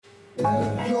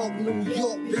New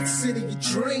York, big city of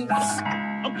dreams.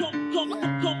 I'm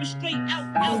coming straight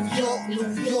out.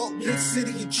 New York, big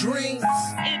city of dreams.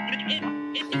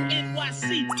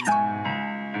 NYC.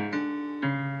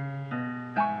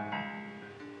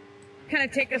 Kind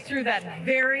of take us through that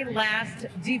very last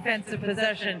defensive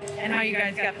possession and how you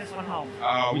guys got this one home.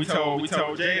 We told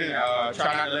Jaden,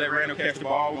 try not to let Randall catch the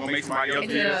ball. We're going to make somebody else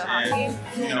do this. And,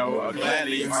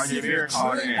 gladly, RJ Bear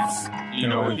caught it.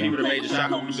 And, if he would have made the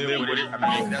shot, we would live with it.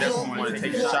 I mean, that's when we wanted to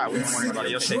take the shot. We didn't want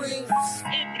anybody else taking it.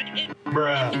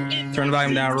 Bruh. Turn the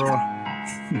volume down, Roy.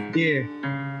 Yeah.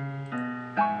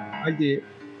 I did.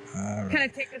 Kind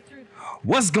of take us through.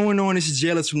 What's going on? This is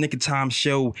Jailers from Nick of Time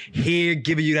Show here,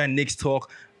 giving you that Knicks talk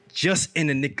just in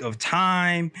the nick of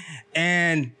time.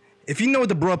 And if you know what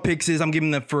the broad picks is, I'm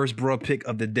giving the first broad pick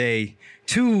of the day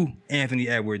to Anthony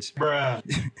Edwards. Bruh.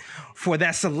 For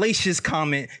that salacious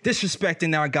comment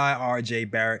disrespecting our guy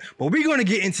RJ Barrett. But we're going to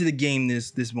get into the game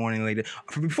this morning later.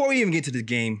 Before we even get to the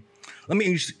game, let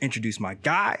me introduce my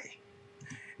guy.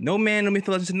 No man, no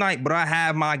mythology tonight, but I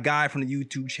have my guy from the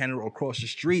YouTube channel across the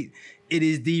street. It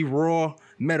is the raw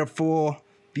metaphor,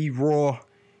 the raw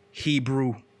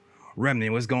Hebrew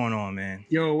remnant. What's going on, man?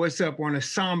 Yo, what's up on a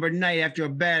somber night after a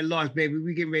bad loss, baby?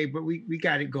 We get ready, but we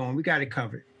got it going. We got it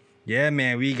covered. Yeah,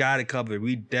 man, we got it covered.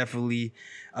 We definitely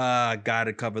got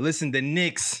it covered. Listen, the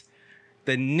Knicks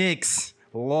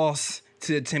lost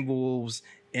to the Timberwolves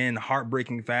in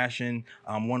heartbreaking fashion,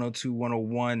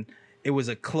 102-101. It was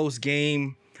a close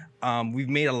game. We've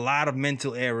made a lot of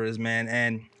mental errors, man.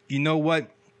 And you know what,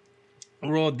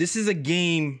 Raw, this is a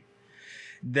game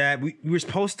that we were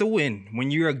supposed to win. When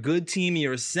you're a good team,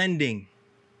 you're ascending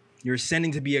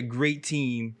to be a great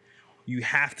team. You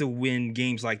have to win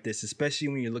games like this, especially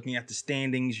when you're looking at the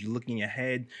standings, you're looking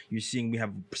ahead, you're seeing we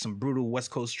have some brutal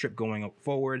West Coast trip going up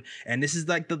forward. And this is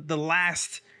like the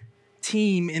last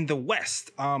team in the West.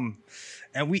 And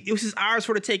it was just ours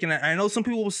for the taking. I know some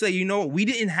people will say, you know, we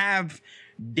didn't have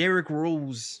Derrick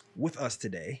Rose with us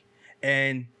today,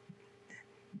 and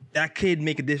that could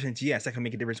make a difference. Yes, that can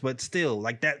make a difference, but still,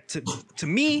 like that to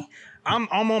me, I'm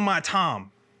on my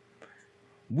Tom.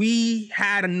 We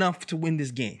had enough to win this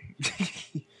game.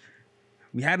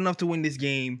 We had enough to win this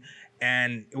game,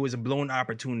 and it was a blown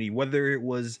opportunity. Whether it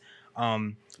was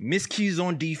miscues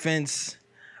on defense,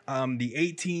 the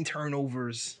 18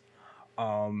 turnovers,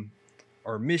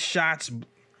 or missed shots,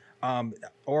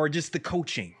 or just the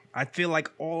coaching. I feel like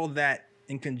all of that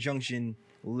in conjunction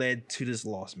led to this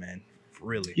loss, man.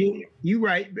 Really. You're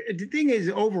right. But the thing is,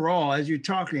 overall, as you're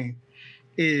talking,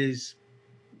 is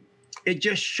it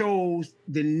just shows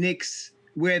the Knicks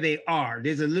where they are.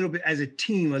 There's a little bit, as a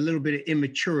team, a little bit of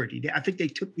immaturity. I think they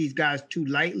took these guys too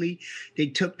lightly. They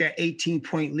took that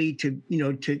 18-point lead to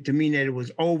mean that it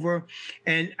was over.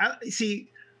 And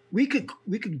we could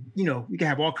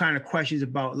have all kind of questions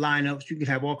about lineups. We could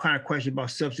have all kind of questions about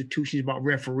substitutions, about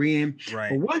refereeing. Right.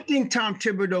 But one thing Tom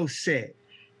Thibodeau said,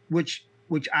 which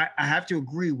I have to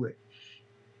agree with,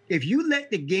 if you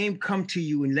let the game come to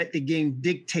you and let the game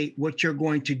dictate what you're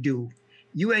going to do,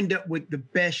 you end up with the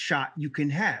best shot you can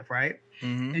have, right?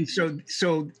 Mm-hmm. And so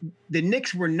the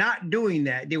Knicks were not doing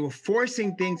that. They were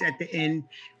forcing things at the end.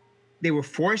 They were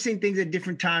forcing things at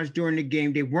different times during the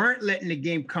game. They weren't letting the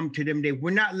game come to them. They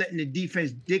were not letting the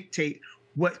defense dictate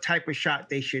what type of shot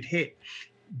they should hit.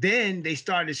 Then they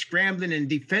started scrambling, and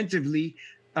defensively,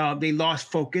 they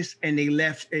lost focus, and they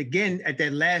left again at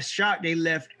that last shot. They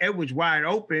left Edwards wide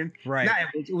open. Right. Not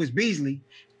Edwards, it was Beasley.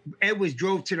 Edwards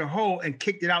drove to the hole and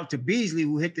kicked it out to Beasley,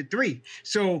 who hit the three.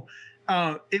 So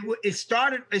it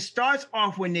starts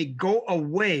off when they go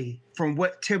away from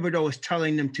what Thibodeau is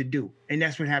telling them to do, and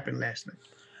that's what happened last night.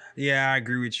 Yeah, I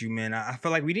agree with you, man. I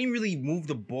feel like we didn't really move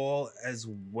the ball as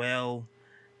well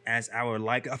as I would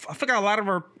like. I feel like a lot of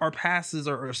our passes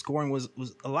or scoring was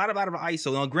a lot out of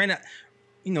ISO. Now, granted,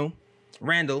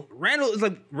 Randall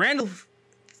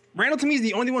to me is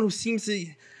the only one who seems to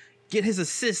get his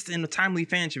assist in a timely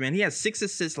fashion, man. He had 6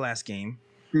 assists last game.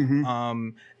 Mm-hmm.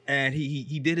 And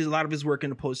he did a lot of his work in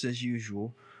the post as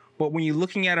usual. But when you're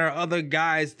looking at our other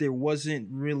guys, there wasn't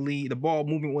really, the ball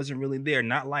movement wasn't really there.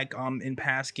 Not like in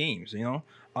past games, Yeah.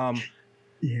 RJ,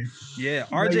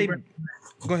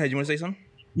 go ahead. You want to say something?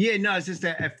 Yeah, no, it's just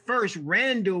that at first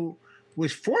Randall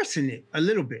was forcing it a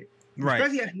little bit. Right.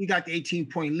 Especially after he got the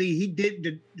 18-point lead. He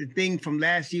did the thing from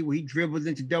last year where he dribbled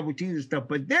into double teams and stuff.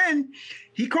 But then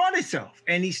he caught himself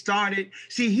and he started.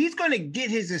 See, he's going to get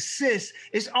his assists.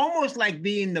 It's almost like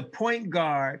being the point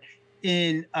guard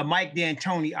in a Mike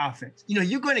D'Antoni offense.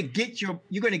 You're going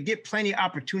to get plenty of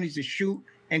opportunities to shoot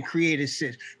and create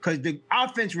assists because the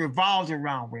offense revolves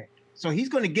around Randall. So he's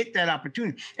going to get that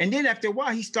opportunity. And then after a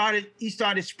while, he started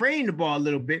spraying the ball a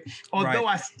little bit. Although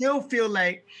I still feel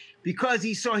like because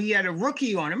he saw he had a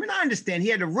rookie on him, and I understand he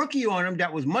had a rookie on him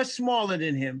that was much smaller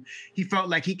than him, he felt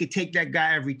like he could take that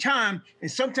guy every time.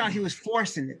 And sometimes he was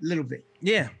forcing it a little bit.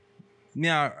 Yeah,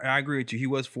 I agree with you. He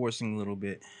was forcing a little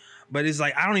bit. But it's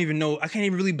like, I don't even know. I can't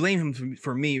even really blame him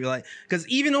for me. Like, because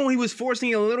even though he was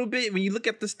forcing a little bit, when you look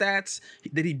at the stats,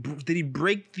 did he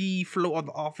break the flow of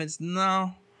the offense?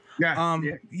 No.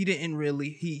 He didn't really.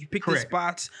 He picked the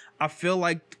spots. I feel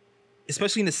like,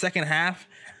 especially in the second half,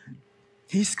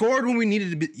 he scored when we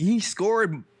needed to be. He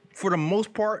scored for the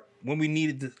most part when we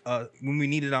needed when we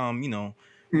needed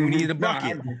we needed a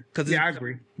bucket. Because I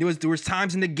agree. There was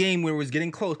times in the game where it was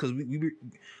getting close because we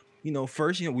were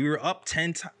first we were up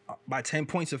by 10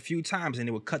 points a few times, and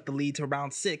it would cut the lead to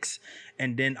around 6,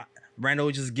 and then Randall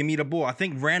would just give me the ball. I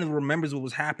think Randall remembers what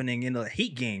was happening in the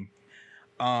Heat game,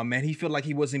 and he felt like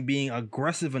he wasn't being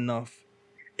aggressive enough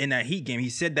in that Heat game. He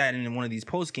said that in one of these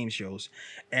post-game shows,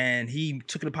 and he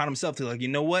took it upon himself to like, you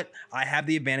know what, I have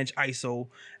the advantage ISO,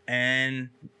 and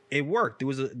it worked.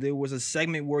 There was a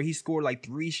segment where he scored like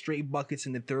 3 straight buckets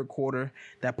in the third quarter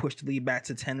that pushed the lead back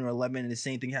to 10 or 11, and the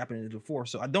same thing happened in the fourth.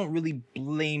 So I don't really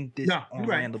blame this on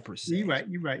Randall per se.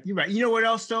 You're right. You know what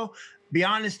else though? Be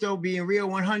honest though, being real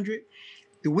 100,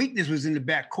 the weakness was in the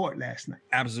backcourt last night.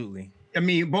 Absolutely. I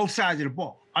mean, both sides of the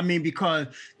ball. I mean, because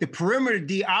the perimeter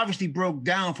D obviously broke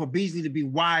down for Beasley to be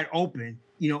wide open,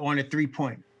 on a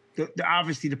 3-point.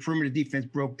 Obviously, the perimeter defense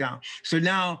broke down. So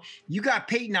now you got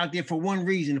Peyton out there for one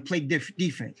reason, to play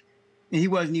defense, and he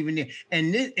wasn't even there.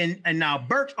 And now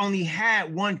Burks only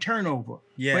had 1 turnover,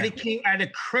 but it came at a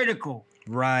critical.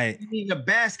 Right. He needed a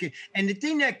basket. And the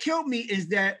thing that killed me is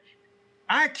that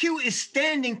IQ is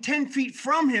standing 10 feet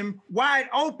from him, wide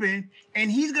open,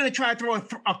 and he's going to try to throw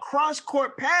a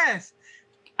cross-court pass.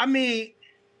 I mean,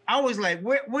 I was like,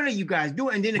 what are you guys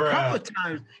doing? And then a couple of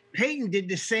times, Peyton did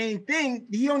the same thing.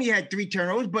 He only had 3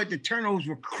 turnovers, but the turnovers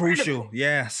were critical.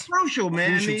 Yes. Crucial,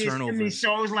 man. Crucial turnovers.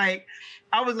 So I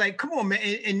was like, come on,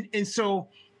 man. And so,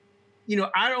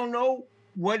 I don't know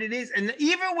what it is. And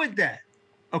even with that,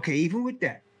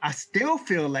 I still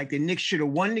feel like the Knicks should have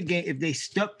won the game if they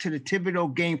stuck to the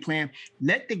Thibodeau game plan.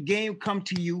 Let the game come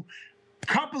to you. A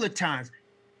couple of times,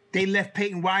 they left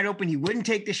Peyton wide open. He wouldn't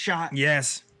take the shot.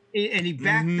 Yes. And he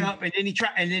backed up, and then he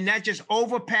tried, and then that just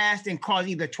overpassed and caused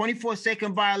either a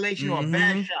 24-second violation or a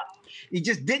bad shot. He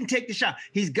just didn't take the shot.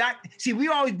 We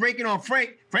always breaking on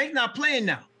Frank. Frank's not playing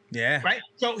now. Yeah. Right?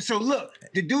 So look,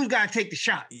 the dude's got to take the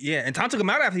shot. Yeah, and Tom took him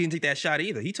out after he didn't take that shot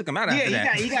either. He took him out after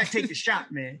that. He got to take the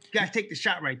shot, man. You got to take the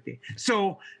shot right there.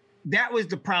 So that was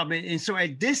the problem. And so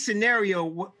at this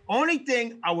scenario, only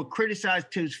thing I would criticize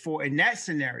Tibbs for in that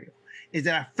scenario is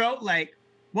that I felt like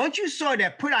once you saw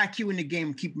that, put IQ in the game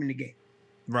and keep him in the game.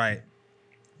 Right.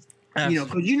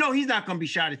 Because he's not going to be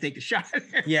shy to take the shot.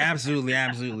 Yeah, absolutely.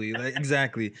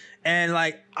 Exactly. And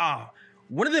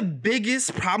one of the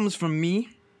biggest problems for me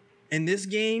in this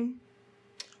game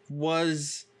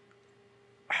was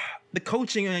the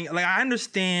coaching. Like, I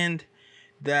understand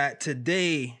that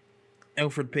today,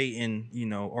 Elfrid Payton,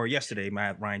 or yesterday,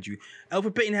 mind you,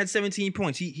 Elfrid Payton had 17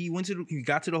 points. He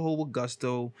got to the hole with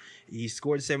gusto. He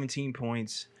scored 17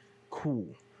 points. Cool.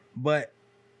 But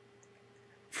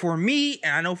for me,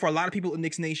 and I know for a lot of people in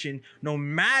Knicks Nation, no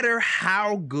matter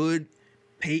how good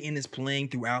Payton is playing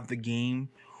throughout the game,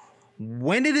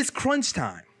 when it is crunch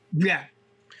time. Yeah.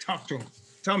 Talk to him.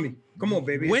 Tell me. Come on,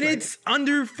 baby. When it's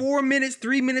under 4 minutes,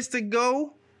 3 minutes to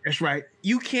go. That's right.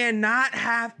 You cannot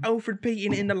have Elfrid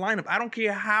Payton in the lineup. I don't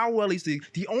care how well he's doing.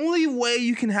 The only way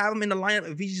you can have him in the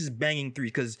lineup if he's just banging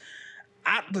threes. Because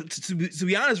to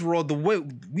be honest, Raw, the way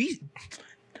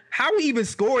how we even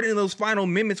scored in those final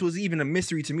minutes was even a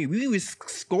mystery to me. We was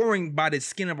scoring by the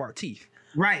skin of our teeth.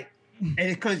 Right. And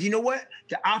because you know what?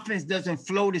 The offense doesn't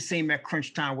flow the same at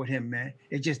crunch time with him, man.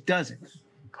 It just doesn't.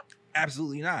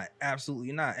 Absolutely not.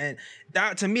 And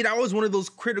that, to me, that was one of those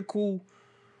critical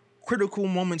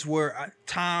moments where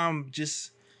Tom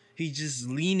he's just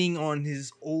leaning on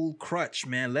his old crutch,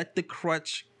 man. Let the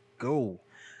crutch go.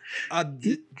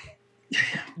 The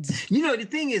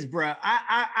thing is, bro,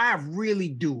 I really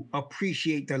do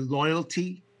appreciate the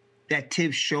loyalty that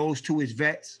Tibbs shows to his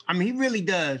vets. I mean, he really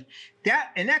does.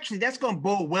 And actually, that's going to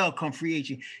bode well come free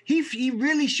agent. He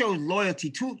really shows loyalty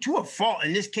to a fault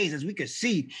in this case, as we could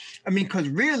see. I mean, because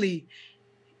really,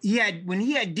 when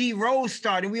he had D Rose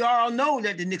starting, we all know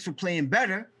that the Knicks were playing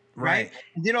better, right?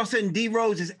 And then all of a sudden, D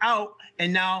Rose is out,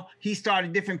 and now he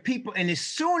started different people. And as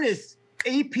soon as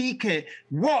AP could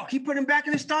walk, he put him back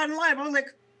in the starting lineup. I was like,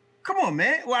 come on,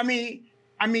 man. Well, I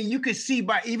mean, you could see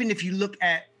even if you look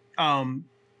at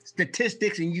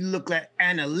statistics and you look at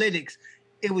analytics,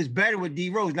 it was better with D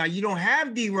Rose. Now you don't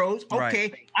have D Rose. Okay,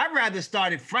 Right. I'd rather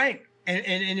start at Frank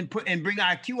and bring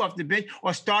IQ off the bench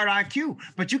or start IQ.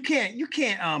 But you can't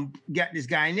get this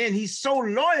guy in there. And he's so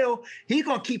loyal, he's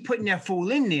gonna keep putting that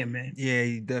fool in there, man. Yeah,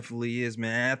 he definitely is,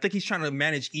 man. I think he's trying to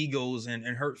manage egos and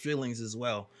hurt feelings as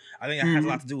well. I think that has a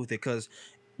lot to do with it because,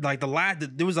 like the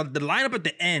lineup at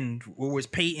the end where it was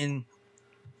Peyton.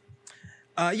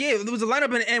 Yeah, there was a lineup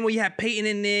in the end where you had Peyton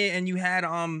in there and you had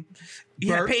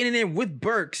Peyton in there with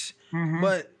Burks.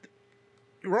 But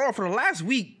raw for the last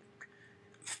week,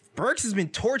 Burks has been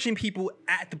torching people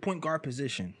at the point guard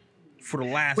position for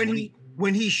the last week.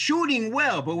 When he's shooting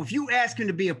well, but if you ask him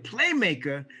to be a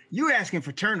playmaker, you're asking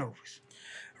for turnovers.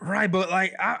 Right, but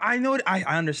like I know I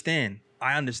understand.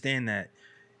 I understand that.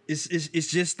 It's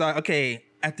just okay.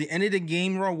 At the end of the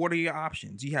game, Raw, what are your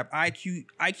options? You have IQ.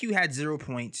 IQ had 0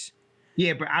 points.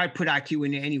 Yeah, but I'd put IQ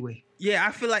in there anyway. Yeah,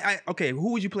 I feel like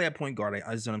who would you play at point guard?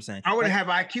 That's what I'm saying. I would have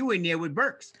IQ in there with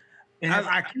Burks and have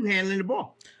IQ handling the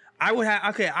ball. I would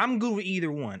have I'm good with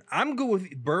either one. I'm good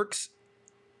with Burks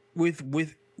with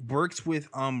Bullock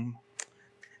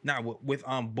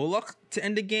to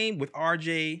end the game with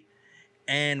RJ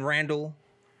and Randall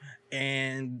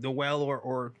and Noel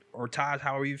or Todd,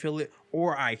 however you feel it,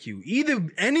 or IQ. Either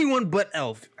anyone but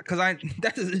Elf, because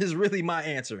that is really my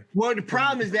answer. Well, the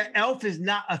problem is that Elf is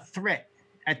not a threat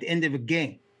at the end of a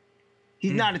game.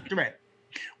 He's not a threat.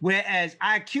 Whereas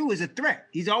IQ is a threat.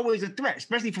 He's always a threat,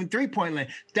 especially from three-point line.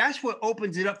 That's what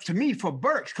opens it up to me for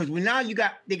Burks, because now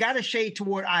they got a shade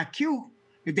toward IQ.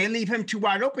 If they leave him too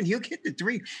wide open, he'll hit the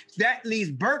three. That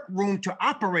leaves Burke room to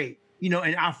operate, and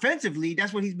offensively,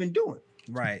 that's what he's been doing.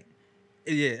 Right.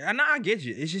 Yeah, and I get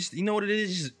you. It's just, you know what it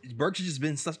is? Burks has just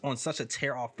been on such a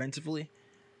tear offensively.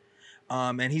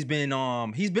 And he's been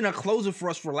a closer for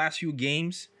us for the last few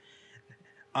games.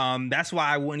 That's why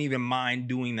I wouldn't even mind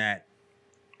doing that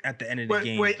at the end of the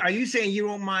game. Wait, are you saying you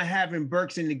don't mind having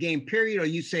Burks in the game, period, or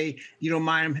you say you don't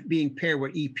mind him being paired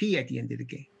with EP at the end of the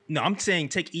game? No, I'm saying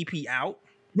take EP out.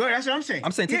 No, that's what I'm saying.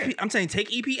 I'm saying take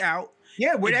EP out.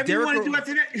 Yeah, whatever you want to do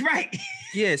after that, right?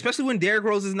 Yeah, especially when Derrick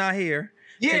Rose is not here.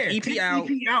 Yeah, take EP out.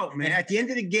 EP out, man. At the end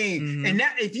of the game, and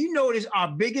that, if you notice, our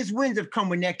biggest wins have come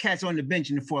when that cat's on the bench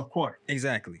in the fourth quarter.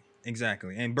 Exactly.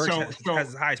 And Burks has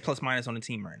the highest plus minus on the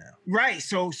team right now. Right.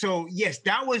 So yes,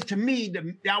 that was, to me,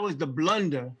 that was the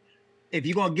blunder. If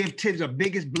you're gonna give Tibbs a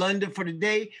biggest blunder for the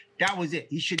day, that was it.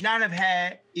 He should not have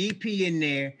had EP in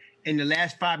there in the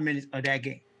last 5 minutes of that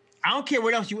game. I don't care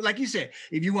what else like you said,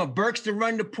 if you want Burks to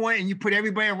run the point and you put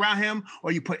everybody around him,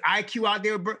 or you put IQ out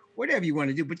there, whatever you want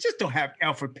to do, but just don't have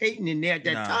Alfred Payton in there at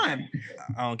that time.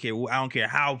 I don't care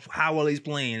how well he's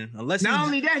playing. Unless not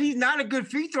only that, he's not a good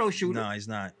free throw shooter. No, he's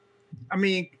not. I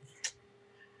mean,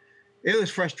 it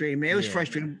was frustrating, man. It was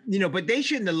frustrating, but they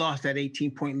shouldn't have lost that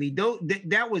 18-point lead.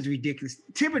 That was ridiculous.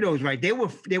 Thibodeau's right.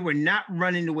 They were not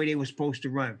running the way they were supposed to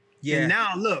run. Yeah. And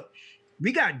now look,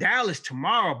 we got Dallas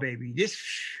tomorrow, baby.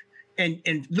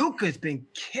 And Luka's been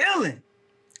killing.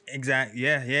 Exactly.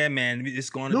 Yeah, man. It's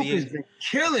going to be. Luka's been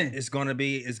killing. It's going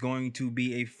to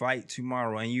be a fight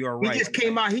tomorrow, and you are right. He just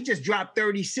came out. He just dropped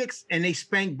 36, and they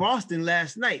spanked Boston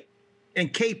last night.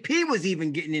 And KP was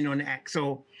even getting in on the act.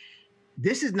 So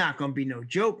this is not going to be no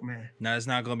joke, man. No, it's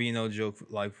not going to be no joke,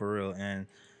 like, for real. And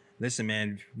listen,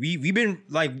 man,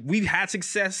 we've had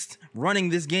success running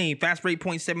this game. Fast break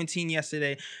point 17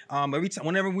 yesterday. Every time,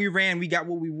 whenever we ran, we got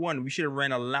what we wanted. We should have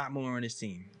ran a lot more on this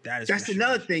team. That's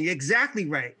another thing. Exactly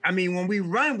right. I mean, when we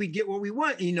run, we get what we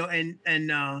want.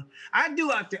 And I do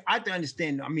have to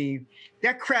understand. I mean,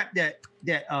 that crap that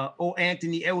old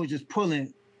Anthony Edwards is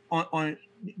pulling on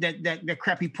that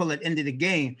crap he pulled at the end of the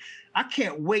game. I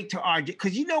can't wait to RJ,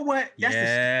 because you know what?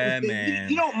 That's man.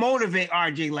 You don't motivate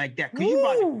RJ like that, because you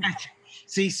about to catch it.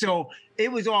 See, so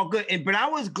it was all good. But I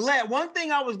was glad. One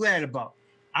thing I was glad about,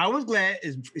 I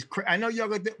know y'all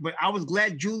got that, but I was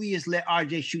glad Julius let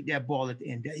RJ shoot that ball at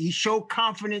the end. He showed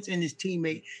confidence in his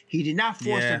teammate. He did not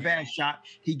force a bad shot.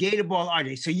 He gave the ball to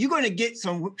RJ. So you're going to get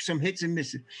some hits and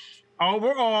misses.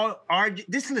 Overall,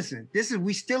 RJ,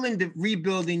 we still in the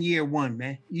rebuilding year one,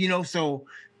 man. So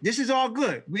this is all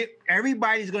good.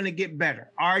 Everybody's going to get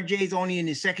better. RJ's only in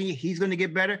his second year. He's going to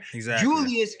get better. Exactly.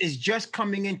 Julius is just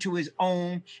coming into his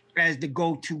own as the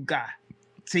go-to guy.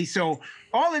 See, so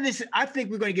all of this, I think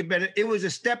we're going to get better. It was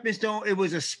a stepping stone. It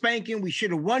was a spanking. We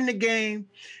should have won the game.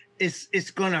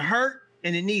 It's going to hurt,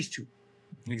 and it needs to.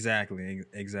 Exactly.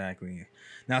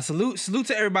 Now, salute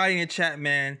to everybody in the chat,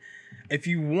 man. If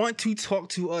you want to talk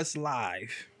to us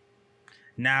live,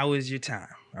 now is your time.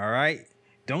 All right?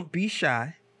 Don't be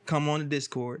shy. Come on the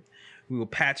Discord. We will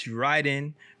patch you right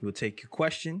in. We will take your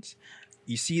questions.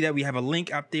 You see that we have a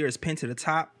link up there. It's pinned to the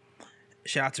top.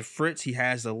 Shout out to Fritz. He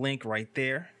has a link right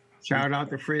there. Shout out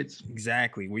to Fritz.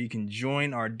 Exactly, where you can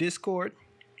join our Discord.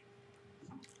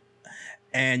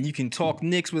 And you can talk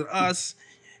Knicks with us.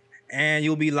 And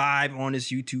you'll be live on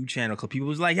this YouTube channel. Because people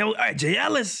was like, yo, Jay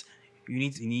Ellis, you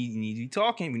need to be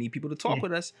talking. We need people to talk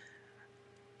with us.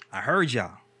 I heard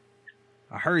y'all.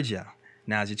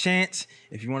 Now's your chance.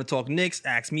 If you want to talk Knicks,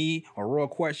 ask me a raw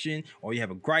question, or you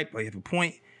have a gripe, or you have a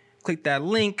point, click that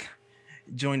link,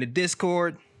 join the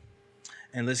Discord,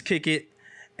 and let's kick it,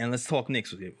 and let's talk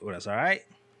Knicks with us, all right?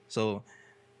 So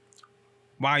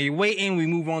while you're waiting, we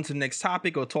move on to the next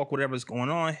topic or talk whatever's going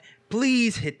on.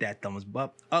 Please hit that thumbs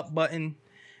up button,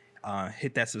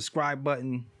 hit that subscribe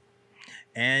button,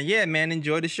 and yeah, man,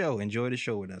 enjoy the show. Enjoy the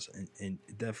show with us, and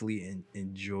definitely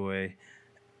enjoy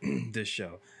the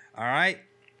show. All right.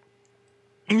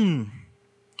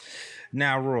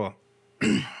 Now, Raw.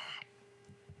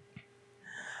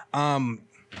 I'm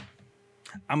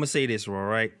gonna say this, Raw,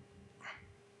 right?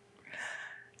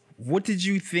 What did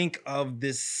you think of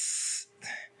this?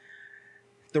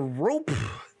 The rope.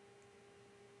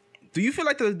 Do you feel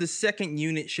like the second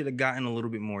unit should have gotten a little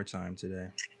bit more time today?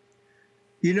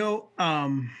 You know,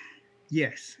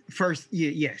 yes. First,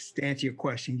 yes. To answer your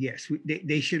question, yes.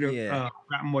 They should have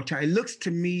gotten more time. It looks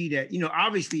to me that, you know,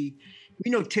 obviously,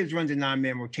 we know Tibbs runs a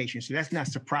 9-man rotation, so that's not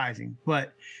surprising.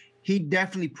 But he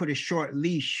definitely put a short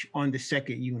leash on the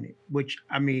second unit, which,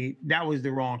 I mean, that was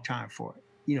the wrong time for it.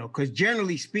 You know, because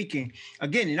generally speaking,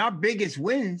 again, in our biggest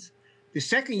wins, the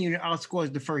second unit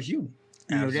outscores the first unit.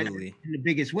 You know, Absolutely. that's the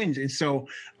biggest wins. And so,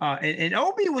 and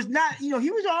Obi was not, you know,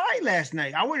 he was all right last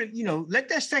night. I would have, you know, let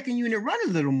that second unit run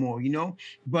a little more, you know,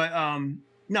 but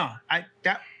no,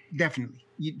 that definitely,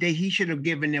 he should have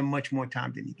given them much more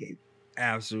time than he gave.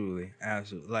 Absolutely.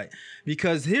 Like,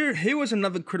 because here was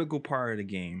another critical part of the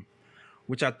game,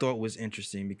 which I thought was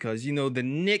interesting because, you know, the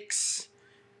Knicks,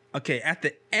 okay, at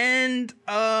the end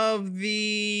of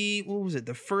the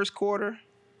first quarter,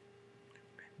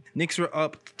 Knicks were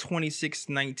up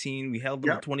 26-19. We held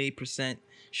them at 28%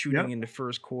 shooting in the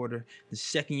first quarter. The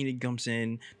second unit comes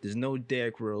in. There's no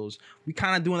Derrick Rose. We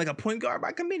kind of doing like a point guard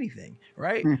by committee thing,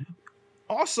 right? Mm-hmm.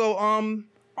 Also,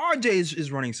 RJ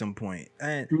is running some point.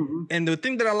 And the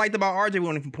thing that I liked about RJ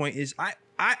running some point is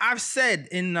I've said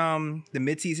in the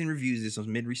mid-season reviews, those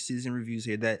mid-season reviews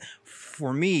here, that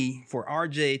for me, for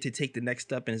RJ to take the next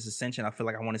step in his ascension, I feel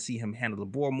like I want to see him handle the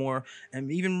ball more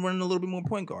and even run a little bit more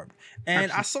point guard.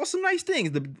 And I saw some nice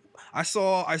things. I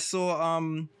saw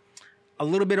a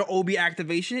little bit of OB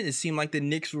activation. It seemed like the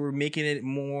Knicks were making it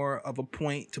more of a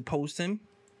point to post him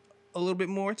a little bit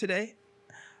more today.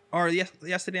 Or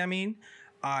yesterday, I mean.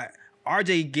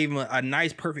 RJ gave him a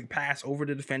nice, perfect pass over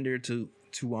the defender to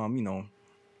you know,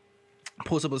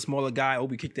 post up a smaller guy.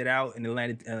 Obi kicked it out, and it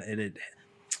landed. It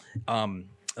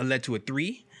led to a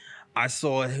 3. I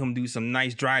saw him do some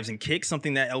nice drives and kicks,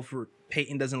 something that Elfrid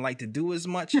Payton doesn't like to do as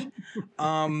much.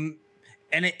 And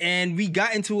we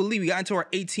got into a lead. We got into our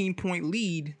 18-point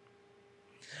lead.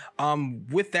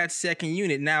 With that second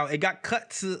unit. Now it got cut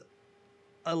to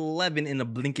 11 in the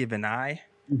blink of an eye.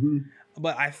 Mm-hmm.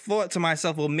 But I thought to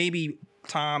myself, well, maybe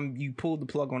Tom, you pulled the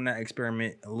plug on that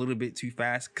experiment a little bit too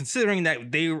fast, considering that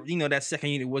that second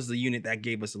unit was the unit that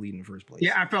gave us the lead in the first place.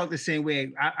 Yeah, I felt the same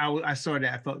way. I saw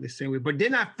that. I felt the same way. But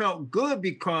then I felt good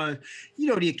because, you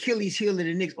know, the Achilles heel of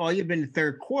the Knicks all year been the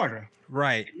third quarter.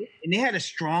 Right. And they had a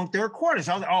strong third quarter.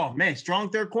 So I was like, oh, man, strong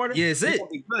third quarter? Yeah, it's it.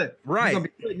 Be good. Right. It's going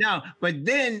to be good now. But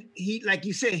then he, like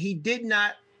you said, he did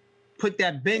not put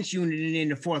that bench unit in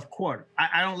the fourth quarter.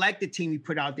 I don't like the team he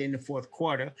put out there in the fourth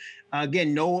quarter.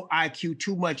 Again, no IQ,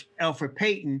 too much Elfrid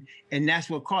Payton, and that's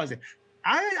what caused it.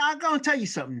 I'm going to tell you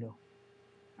something, though.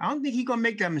 I don't think he's going to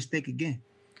make that mistake again.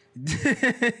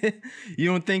 You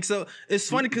don't think so? It's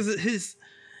funny because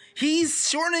he's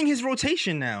shortening his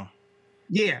rotation now.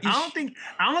 Yeah, I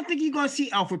don't think you're gonna see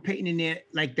Elfrid Payton in there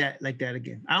like that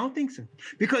again. I don't think so,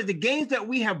 because the games that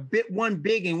we have won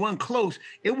big and won close,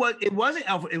 it wasn't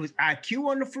Elfrid, it was IQ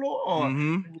on the floor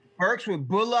or Burks with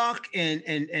Bullock and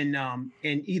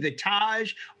either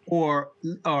Taj or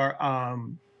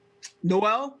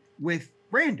Noel with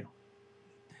Randall.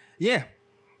 Yeah,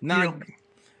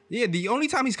 yeah. The only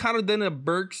time he's kind of done a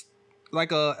Burks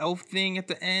like a elf thing at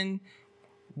the end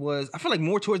was, I feel like,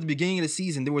 more towards the beginning of the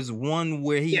season. There was one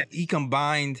where he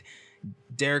combined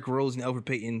Derrick Rose and Elfrid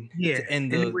Payton to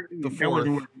end the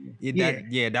fourth.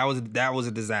 That was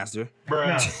a disaster.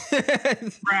 Right,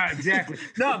 exactly.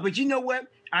 No, but you know what?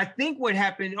 I think what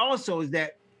happened also is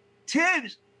that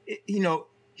Tibbs, you know,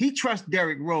 he trusts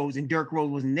Derrick Rose, and Derrick Rose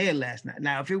wasn't there last night.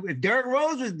 Now, if Derrick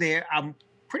Rose was there, I'm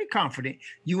pretty confident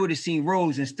you would have seen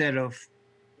Rose instead of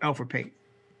Elfrid Payton.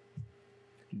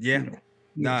 Yeah.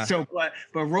 Nah. So, but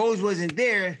Rose wasn't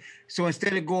there. So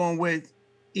instead of going with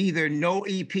either no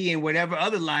EP and whatever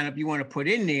other lineup you want to put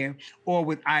in there, or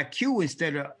with IQ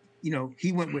instead of,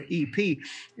 he went with EP.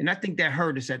 And I think that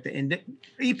hurt us at the end.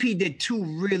 EP did 2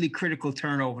 really critical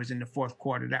turnovers in the fourth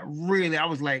quarter. That really, I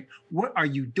was like, what are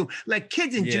you doing? Like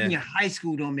kids in junior high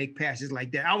school don't make passes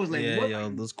like that. I was like,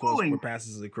 those court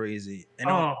passes are crazy.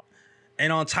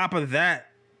 And on top of that,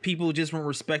 people just weren't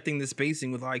respecting the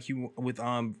spacing with IQ with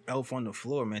Elf on the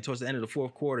floor, man. Towards the end of the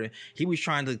fourth quarter, he was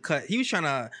trying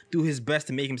to do his best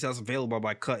to make himself available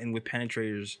by cutting with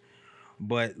penetrators,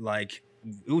 but like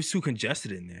it was too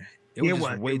congested in there. It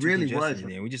was way too congested in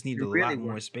there. We just needed a lot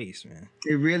more space, man.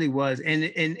 It really was. And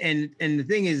the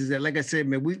thing is that, like I said,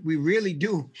 man, we really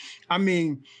do. I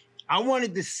mean, I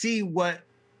wanted to see what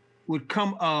would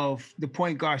come of the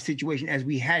point guard situation as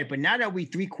we had it. But now that we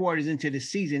 3 quarters into the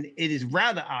season, it is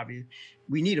rather obvious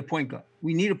we need a point guard.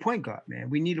 We need a point guard, man.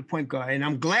 We need a point guard. And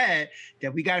I'm glad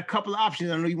that we got a couple of options.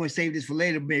 I know you want to save this for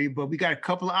later, baby, but we got a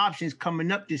couple of options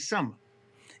coming up this summer.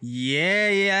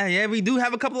 Yeah. We do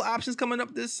have a couple of options coming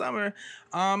up this summer.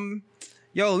 I mean,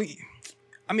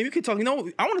 we could talk, I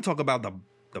want to talk about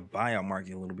the buyout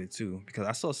market a little bit too, because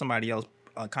I saw somebody else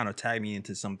kind of tag me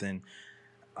into something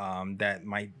that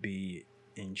might be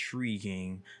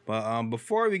intriguing. But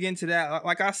before we get into that,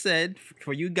 like I said,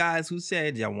 for you guys who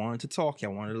said y'all wanted to talk,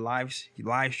 y'all wanted to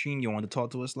live stream, you wanted to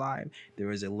talk to us live, there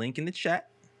is a link in the chat.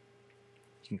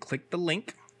 You can click the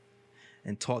link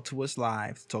and talk to us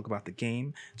live, to talk about the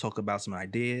game, talk about some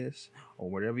ideas, or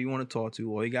whatever you want to talk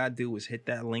to. All you gotta do is hit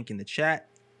that link in the chat,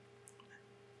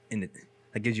 and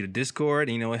that gives you the Discord.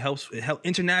 It helps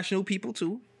international people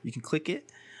too. You can click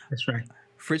it. That's right.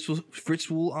 Fritz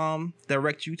will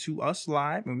direct you to us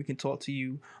live, and we can talk to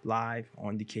you live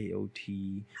on the KOT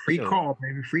free show. Call,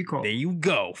 baby. Free call. There you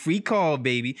go. Free call,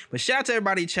 baby. But shout out to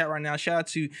everybody in chat right now. Shout out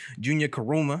to Junior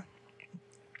Karuma,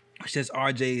 who says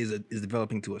RJ is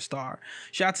developing to a star.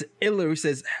 Shout out to Iller, who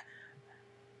says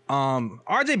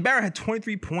RJ Barrett had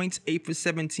 23 points, 8 for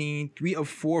 17, 3 of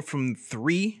 4 from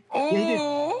 3.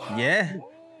 Oh, yeah.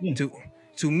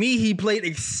 To me, he played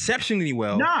exceptionally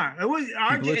well. Nah, it was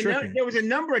RJ. There was a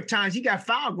number of times he got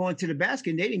fouled going to the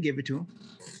basket, and they didn't give it to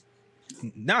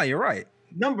him. Nah, you're right.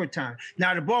 Number of times.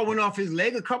 Now, the ball went off his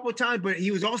leg a couple of times, but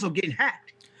he was also getting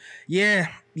hacked. Yeah.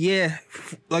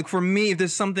 Like for me, if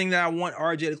there's something that I want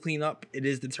RJ to clean up, it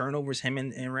is the turnovers, him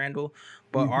and Randall.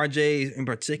 But RJ in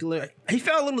particular, he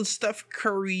felt a little Steph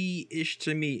Curry-ish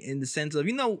to me in the sense of,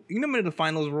 you remember the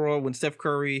finals roar when Steph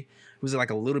Curry was like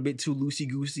a little bit too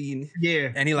loosey-goosey?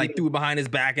 Yeah. And he threw it behind his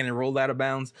back and it rolled out of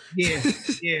bounds?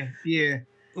 Yeah.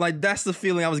 Like that's the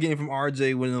feeling I was getting from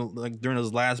RJ when during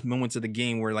those last moments of the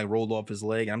game where it rolled off his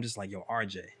leg. And I'm just like, yo,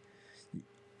 RJ,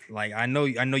 like I know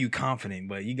you confident,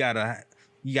 but you gotta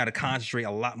concentrate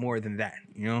a lot more than that,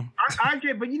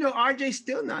 RJ, but RJ's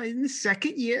still not in the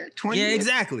second year, 20 years.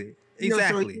 Exactly.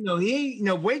 So, he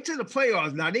ain't, wait till the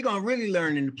playoffs. Now they're gonna really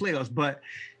learn in the playoffs, but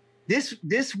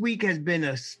this week has been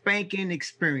a spanking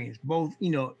experience. Both,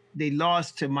 they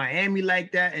lost to Miami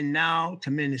like that, and now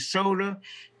to Minnesota.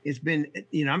 It's been,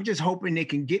 I'm just hoping they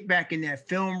can get back in that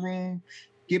film room,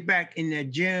 get back in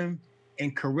that gym,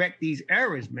 and correct these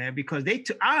errors, man, because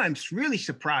I'm really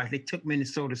surprised they took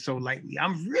Minnesota so lightly.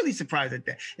 I'm really surprised at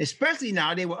that, especially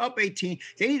now they were up 18.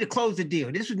 They need to close the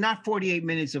deal. This was not 48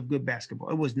 minutes of good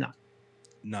basketball. It was not.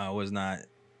 No, it was not.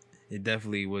 It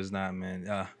definitely was not,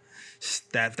 man.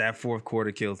 That fourth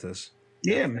quarter killed us.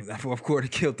 Yeah, man. That fourth quarter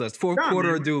killed us. Fourth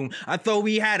quarter of doom. I thought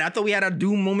we had a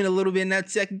doom moment a little bit in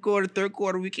that second quarter, third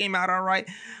quarter. We came out all right,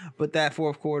 but that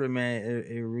fourth quarter, man,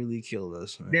 it really killed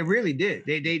us. Man. They really did.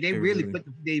 They really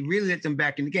let them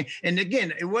back in the game. And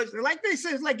again, it was like they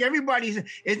said, it's like everybody's.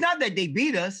 It's not that they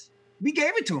beat us. We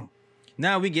gave it to them.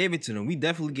 No, we gave it to them. We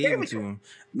definitely gave it to them.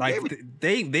 Like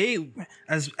they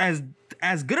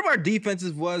as good of our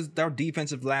defenses was, our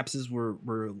defensive lapses were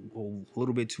a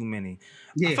little bit too many.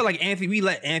 Yeah. I feel like we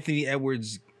let Anthony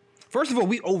Edwards. First of all,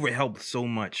 we overhelped so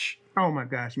much. Oh my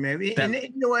gosh, man! And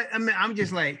you know what? I mean, I'm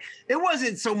just like, it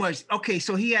wasn't so much. Okay,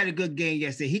 so he had a good game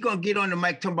yesterday. He gonna get on the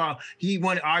mic talking about he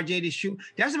wanted RJ to shoot.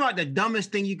 That's about the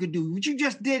dumbest thing you could do. What you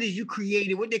just did is you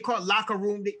created what they call locker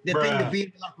room, the thing to be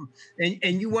in the locker room.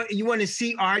 And you want to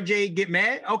see RJ get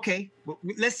mad? Okay, but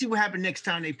let's see what happens next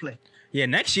time they play. Yeah,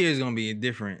 next year is gonna be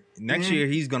different. Next year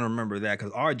he's gonna remember that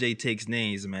because RJ takes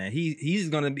names, man. He's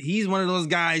one of those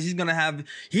guys. He's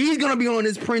gonna be on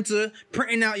his printer,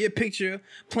 printing out your picture,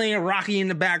 playing Rocky in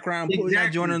the background, putting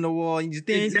that joint on the wall, and just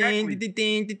ding.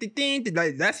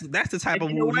 Like that's the type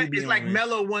of movie. It's like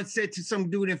Melo once said to some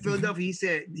dude in Philadelphia. He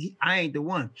said, "I ain't the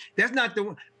one. That's not the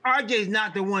one. RJ's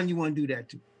not the one you want to do that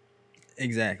to."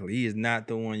 Exactly. He is not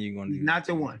the one you're going to do. He's not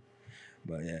the one.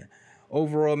 But yeah,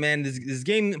 overall, man, this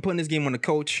game, putting this game on the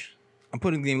coach. I'm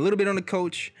putting the game a little bit on the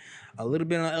coach, a little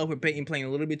bit on Elfrid Payton playing a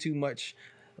little bit too much,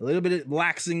 a little bit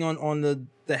laxing on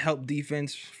the help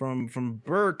defense from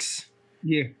Burks.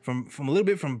 Yeah, from a little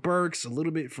bit from Burks, a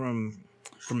little bit from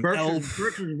Elf.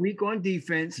 Burks was weak on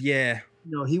defense. Yeah.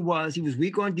 No, he was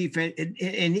weak on defense,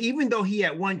 and even though he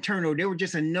had one turnover, there were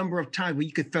just a number of times where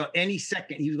you could feel any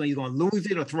second he was going to lose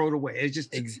it or throw it away. It's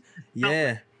just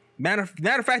yeah. Matter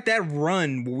of fact, that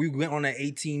run where we went on that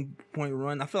 18-point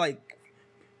run, I feel like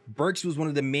Burks was one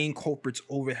of the main culprits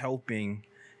over helping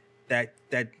that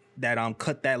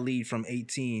cut that lead from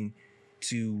 18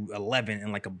 to 11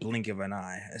 in like a blink of an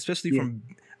eye, especially from.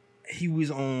 He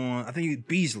was on, I think he was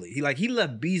Beasley. He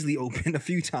left Beasley open a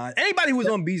few times. Anybody who was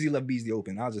on Beasley left Beasley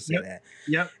open. I'll just say that.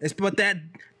 Yep. But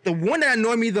the one that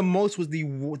annoyed me the most was the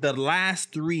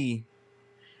last three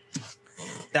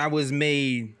that was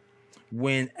made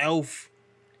when Elf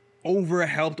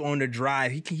overhelped on the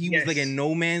drive. He was like in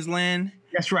no man's land.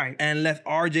 That's right. And left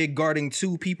RJ guarding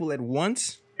two people at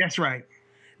once. That's right.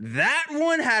 That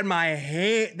one had my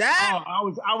head. I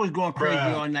was going crazy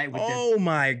all night with that. Oh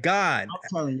my God. I'm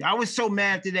telling you, I was so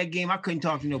mad after that game. I couldn't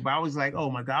talk to nobody. I was like,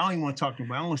 oh my God, I don't even want to talk to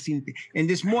nobody. I don't want to see anything. And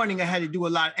this morning I had to do a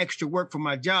lot of extra work for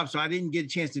my job, so I didn't get a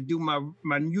chance to do my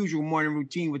usual morning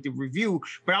routine with the review.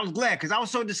 But I was glad because I was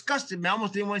so disgusted, man. I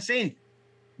almost didn't want to say anything.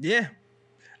 Yeah.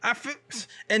 I feel,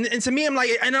 and to me, I'm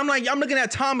looking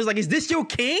at Tom is like, is this your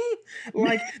king?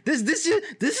 Like this is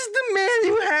the man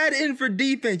you had in for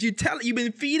defense. You've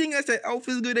been feeding us that Elf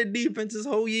is good at defense this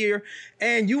whole year,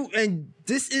 and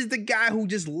this is the guy who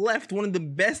just left one of the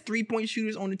best 3-point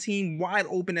shooters on the team wide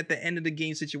open at the end of the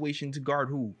game situation to guard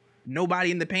who? Nobody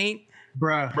in the paint,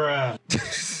 bruh.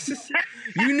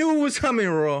 You knew it was coming,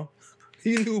 Raw.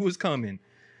 You knew it was coming.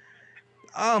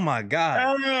 Oh my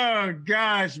God! Oh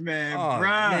gosh, man,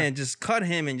 man, just cut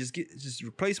him and just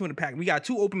replace him with a pack. We got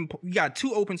two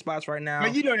open spots right now.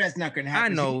 But you know that's not gonna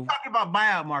happen. I know. So you talking about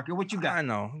buyout market? What you got? I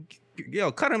know.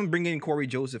 Yo, cut him and bring in Corey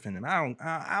Joseph in him. I'm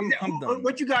done.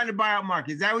 What you got in the buyout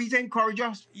market? Is that what you think, Corey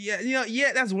Joseph?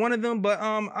 Yeah, that's one of them. But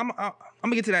I'm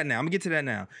gonna get to that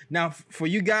now. Now, for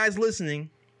you guys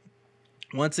listening,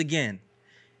 once again,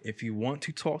 if you want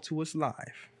to talk to us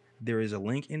live, there is a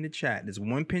link in the chat. There's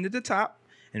one pinned at the top.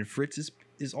 And Fritz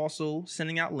is also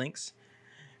sending out links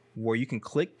where you can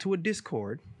click to a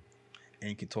Discord and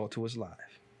you can talk to us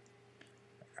live.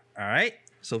 All right.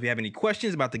 So if you have any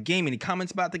questions about the game, any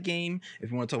comments about the game,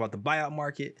 if you want to talk about the buyout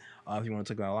market, if you want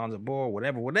to talk about Alonzo Ball,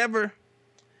 whatever,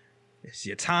 it's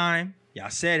your time. Y'all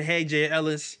said, hey, Jay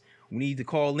Ellis, we need to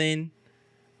call in.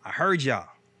 I heard y'all.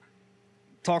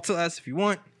 Talk to us if you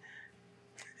want.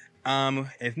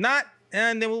 If not,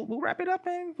 and then we'll wrap it up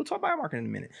and we'll talk about market in a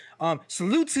minute.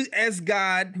 Salute to S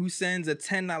God who sends a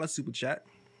 $10 super chat.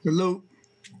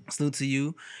 Salute to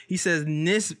you. He says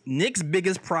Knicks'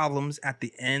 biggest problems at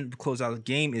the end of the closeout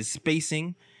game is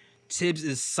spacing. Tibbs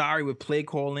is sorry with play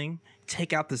calling.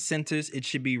 Take out the centers. It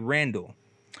should be Randall,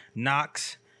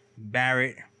 Knox,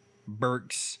 Barrett,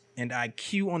 Burks, and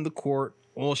IQ on the court.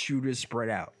 All shooters spread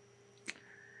out.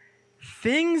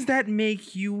 Things that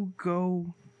make you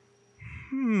go,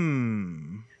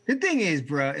 The thing is,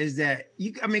 bro, is that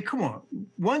come on.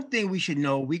 One thing we should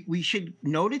know, we should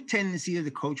know the tendency of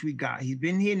the coach we got. He's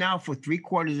been here now for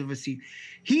 3/4 of a season.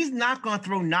 He's not gonna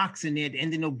throw Knox in there at the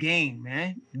end of no game,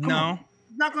 man. Come on.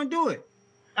 He's not gonna do it.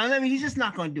 He's just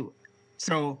not gonna do it.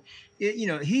 So,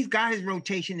 he's got his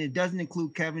rotation. It doesn't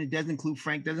include Kevin. It doesn't include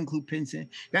Frank. Doesn't include Pinson.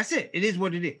 That's it. It is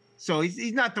what it is. So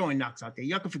he's not throwing Knox out there.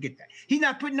 Y'all can forget that. He's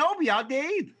not putting Obi out there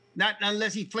either. Not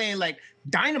unless he's playing like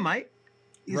dynamite.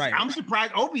 Right. I'm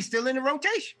surprised Obi's still in the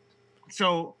rotation.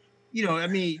 So, he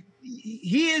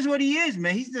is what he is,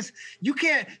 man. He's just, you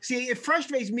can't see, it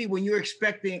frustrates me when you're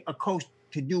expecting a coach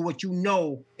to do what you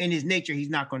know in his nature he's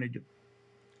not going to do.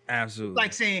 Absolutely.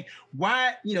 Like saying,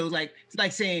 why,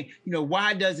 saying,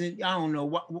 why doesn't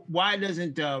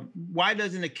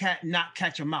a cat not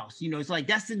catch a mouse? It's like,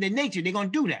 that's in their nature. They're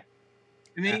going to do that.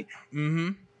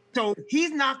 So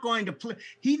he's not going to play.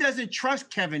 He doesn't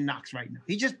trust Kevin Knox right now.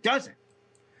 He just doesn't.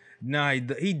 No,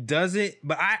 he doesn't.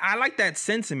 But I like that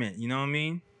sentiment. You know what I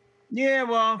mean? Yeah,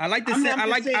 well, I like this.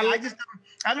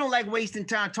 I don't like wasting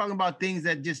time talking about things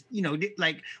that just,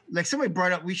 like somebody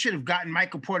brought up. We should have gotten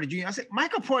Michael Porter Jr. I said,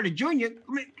 Michael Porter Jr.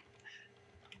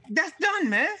 That's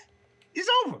done, man. It's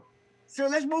over. So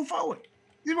let's move forward.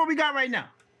 This is what we got right now.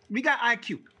 We got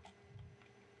IQ.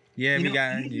 Yeah, he's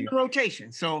in the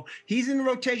rotation. So he's in the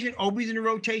rotation. Obi's in the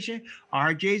rotation.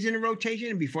 RJ's in the rotation.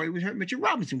 And before he was hurt, Mitchell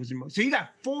Robinson was in the rotation. So you got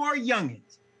 4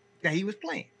 youngins that he was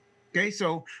playing. Okay,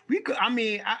 so we could. I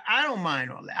mean, I don't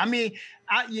mind all that. I mean,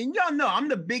 y'all know I'm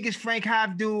the biggest Frank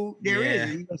Hive dude there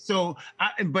is. So,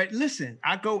 but listen,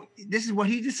 I go. This is what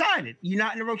he decided. You're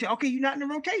not in the rotation. Okay, you're not in the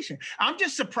rotation. I'm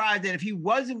just surprised that if he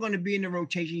wasn't going to be in the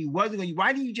rotation, he wasn't going.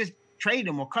 Why didn't you just trade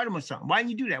him or cut him or something? Why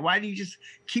didn't you do that? Why didn't you just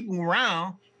keep him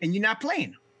around and you're not playing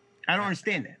him? I don't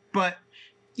understand that. But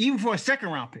even for a second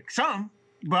round pick, something.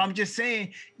 But I'm just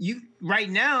saying, you right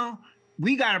now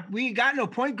we ain't got no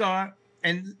point guard.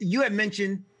 And you had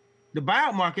mentioned the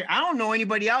buyout market. I don't know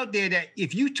anybody out there that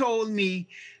if you told me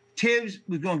Tibbs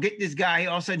was going to get this guy,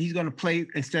 all of a sudden he's going to play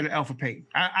instead of Alpha Payton.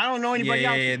 I don't know anybody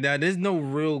out there. Yeah, no, there's no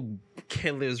real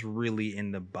killers really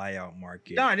in the buyout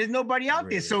market. No, there's nobody out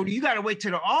there. So you got to wait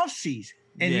till the off season.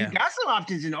 And you got some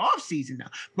options in the off season now.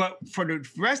 But for the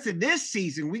rest of this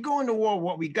season, we go into war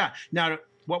what we got. Now,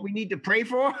 what we need to pray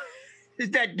for is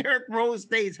that Derrick Rose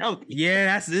stays healthy.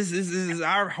 Yeah, this is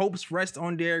our hopes rest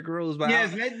on Derrick Rose. But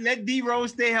yes, let D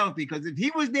Rose stay healthy, because if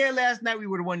he was there last night, we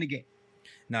would have won the game.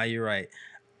 No, you're right.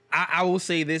 I will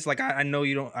say this, like I know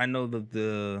you don't. I know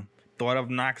the thought of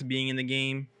Knox being in the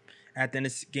game at the end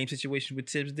of the game situation with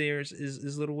Tibbs there is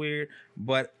a little weird,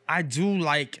 but I do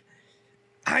like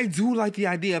the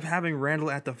idea of having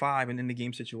Randall at the 5 and in the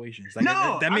game situations. Like,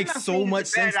 that makes so much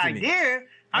sense to me.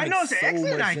 I know it's an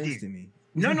excellent idea to me.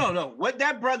 No. What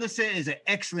that brother said is an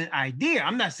excellent idea.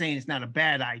 I'm not saying it's not a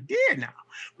bad idea now,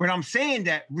 but I'm saying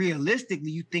that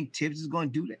realistically, you think Tibbs is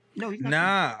going to do that? No, he's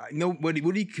not. No. What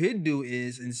he could do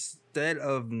is, instead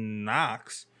of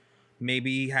Knox,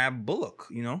 maybe have Bullock.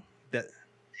 You know that.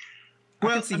 I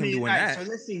can see him doing that. So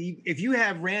let's see. If you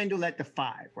have Randall at the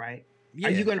 5, right? Yeah.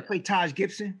 Are you going to play Taj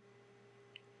Gibson?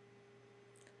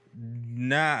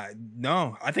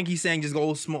 No. I think he's saying just go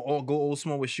old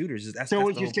small with shooters. That's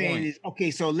what you're saying is,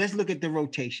 okay, so let's look at the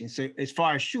rotation. So as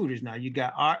far as shooters now, you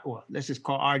got let's just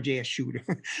call RJ a shooter.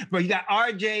 But you got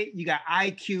RJ, you got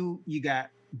IQ, you got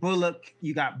Bullock,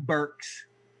 you got Burks.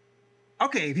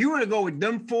 Okay, if you want to go with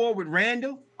them 4 with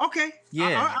Randall, okay.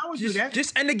 Yeah. I would do that.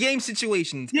 Just end the game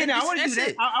situations. Yeah, I want to do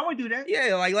that. I would do that.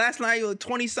 Yeah, like last night,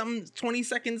 20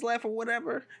 seconds left or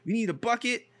whatever. We need a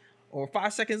bucket, or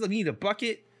 5 seconds left. We need a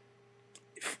bucket.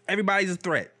 Everybody's a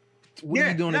threat. What are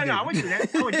you doing? No, I would do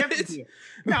that. I would definitely do that.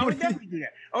 No, I would definitely do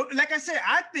that. Oh, like I said,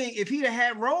 I think if he'd have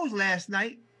had Rose last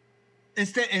night and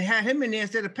had him in there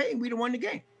instead of Payton, we'd have won the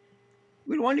game.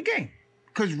 We'd have won the game.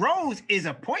 Because Rose is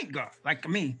a point guard. Like, I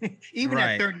mean, even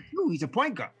at 32, he's a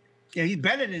point guard. Yeah, he's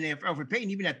better than Alfred Payton,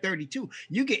 even at 32.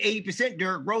 You get 80%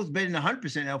 Derrick Rose better than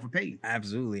 100% Alfred Payton.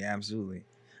 Absolutely.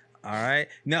 All right.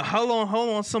 Now, hold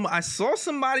on. I saw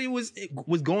somebody was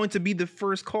going to be the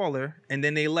first caller, and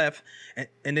then they left, and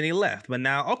then they left. But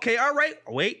now, okay, all right.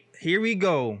 Wait, here we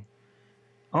go.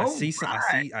 I see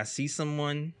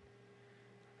someone.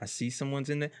 I see someone's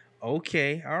in there.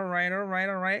 Okay. All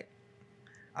right.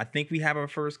 I think we have our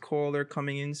first caller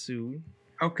coming in soon.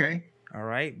 Okay. All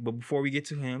right. But before we get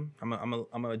to him, I'm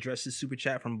gonna address this super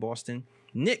chat from Boston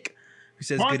Nick, who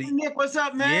says, Boston Nick, what's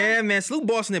up, man? Yeah, man. Salute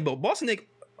Boston Nick. But Boston Nick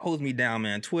holds me down,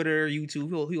 man. Twitter,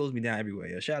 YouTube, he holds me down everywhere.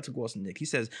 Yeah, shout out to Boston Nick. He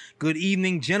says, good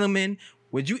evening, gentlemen.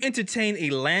 Would you entertain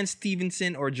a Lance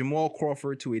Stevenson or Jamal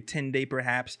Crawford to a 10-day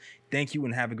perhaps? Thank you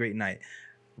and have a great night.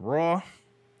 Raw.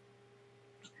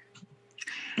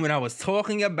 When I was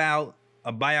talking about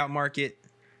a buyout market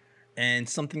and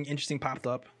something interesting popped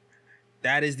up,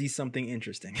 that is the something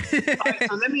interesting. All right,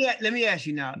 so let me ask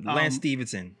you now. Lance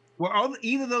Stevenson. Were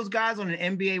either of those guys on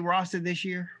an NBA roster this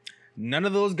year? None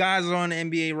of those guys are on the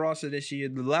NBA roster this year.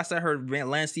 The last I heard,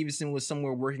 Lance Stevenson was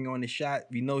somewhere working on the shot.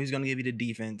 You know he's going to give you the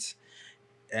defense.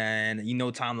 And you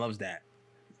know Tom loves that.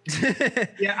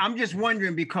 Yeah, I'm just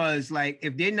wondering because, like,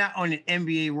 if they're not on an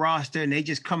NBA roster and they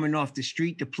just coming off the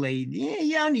street to play,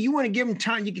 yeah, you want to give them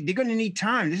time. They're going to need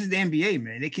time. This is the NBA,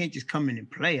 man. They can't just come in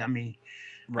and play. I mean,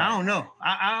 right. I don't know.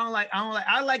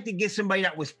 I like to get somebody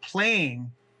that was playing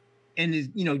and is,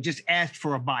 just asked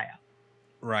for a buyout.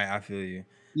 Right, I feel you.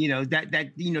 And that's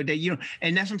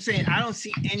what I'm saying. I don't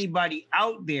see anybody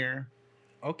out there.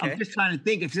 Okay. I'm just trying to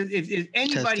think if there's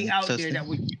anybody out there that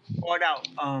would be brought out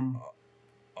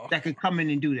that could come in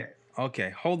and do that.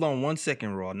 Okay, hold on 1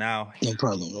 second, Raw. Now, no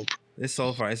problem. It's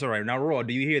so far. It's all right. Now, Raw,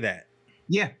 do you hear that?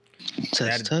 Yeah.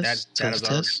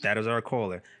 That is our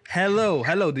caller.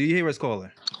 Hello. Do you hear us,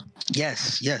 caller?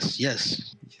 Yes.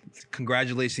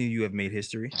 Congratulations, you have made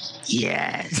history.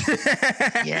 Yes.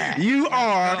 Yeah. You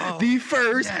are the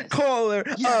first caller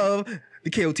of the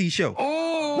KOT show.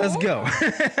 Oh. Let's go.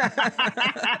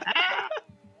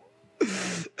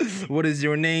 What is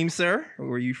your name, sir? Where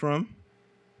are you from?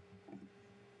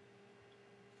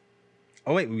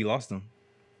 Oh, wait, we lost him.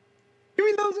 Did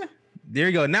we lose him? There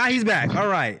you go. Now he's back. All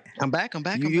right. I'm back.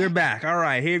 You're back. All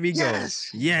right. Here we go.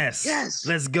 Yes.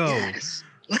 Let's go. Yes.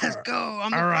 Let's go.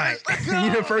 I'm All right.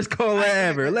 You're the first caller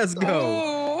ever. Let's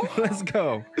go. Let's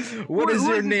go. What is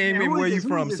your name and where you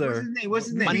from, sir? What's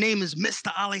his name? My name is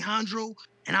Mr. Alejandro,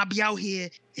 and I'll be out here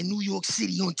in New York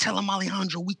City on Tell him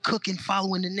Alejandro. We cooking,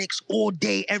 following the Knicks all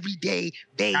day, every day,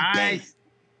 day.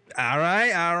 All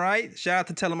right. Shout out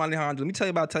to Tell him Alejandro. Let me tell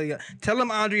you about Tell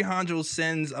him Alejandro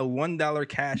sends a $1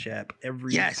 cash app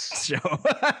every show.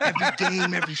 Every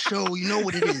game, every show. You know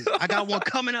what it is. I got one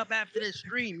coming up after this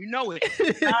stream. You know it.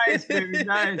 Nice, baby.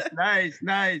 Nice.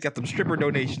 Got them stripper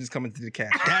donations coming to the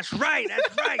cash. That's right.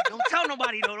 Don't tell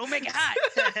nobody, though. Don't make it hot.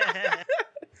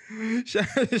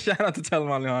 Shout out to Tell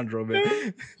him Alejandro,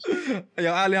 man.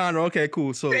 Yo, Alejandro, okay,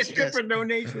 cool. So stripper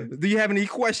donations. Do you have any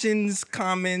questions,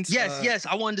 comments? Yes.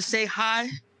 I wanted to say hi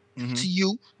to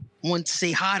you. I wanted to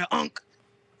say hi to Unc.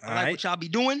 I like what y'all be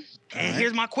doing. And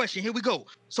here's my question. Here we go.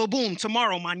 So boom,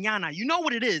 tomorrow, mañana. You know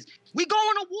what it is. We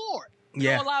going to war. You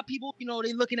know, a lot of people,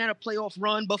 they looking at a playoff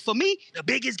run. But for me, the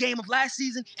biggest game of last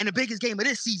season and the biggest game of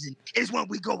this season is when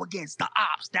we go against the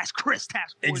Ops. That's Chris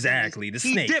Task Force. Exactly, the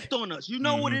snake. He dipped on us. You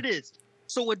know what it is.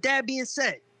 So with that being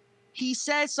said, he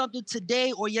said something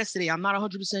today or yesterday. I'm not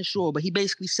 100% sure. But he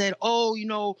basically said,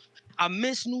 I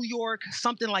miss New York,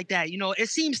 something like that. It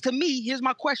seems to me, here's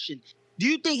my question. Do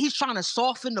you think he's trying to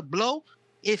soften the blow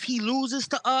if he loses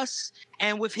to us?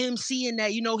 And with him seeing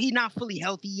that, he's not fully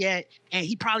healthy yet, and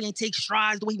he probably ain't take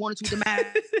strides the way he wanted to with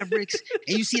the Mavericks,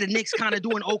 and you see the Knicks kind of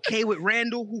doing okay with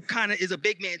Randall, who kind of is a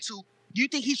big man too. Do you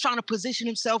think he's trying to position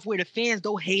himself where the fans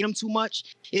don't hate him too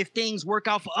much if things work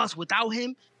out for us without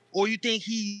him? Or you think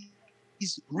he's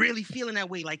really feeling that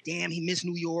way, like, damn, he missed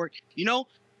New York,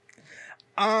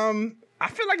 I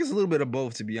feel like it's a little bit of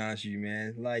both, to be honest with you,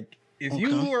 man. Like, if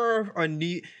you were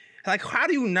how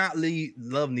do you not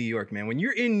love New York, man? When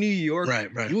you're in New York,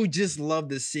 right. You just love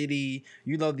the city,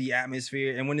 you love the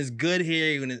atmosphere, and when it's good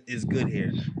here, it's good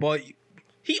here. But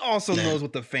he also knows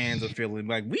what the fans are feeling.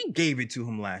 Like, we gave it to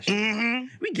him last year.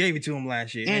 We gave it to him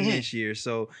last year and this year.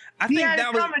 So I think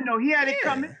that was coming, though. He had it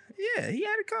coming. Yeah, he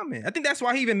had it coming. I think that's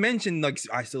why he even mentioned, like,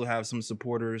 I still have some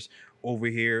supporters over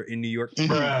here in New York.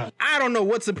 I don't know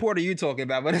what supporter you talking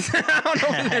about, but I don't know.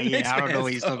 I don't know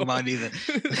what he's talking about either.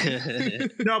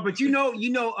 No, but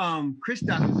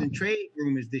Kristaps was in trade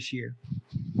rumors this year.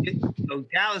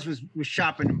 Dallas was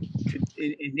shopping him,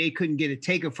 and they couldn't get a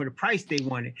taker for the price they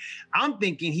wanted. I'm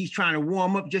thinking he's trying to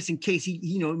warm up just in case he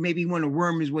maybe want to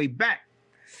worm his way back.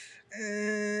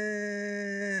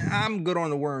 I'm good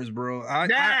on the worms, bro.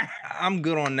 I'm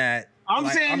good on that. I'm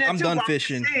saying that I'm too, done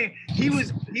fishing. He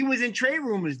was in trade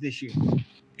rumors this year.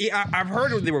 Yeah, I've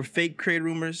heard they were fake trade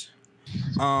rumors.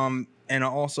 And I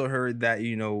also heard that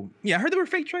I heard they were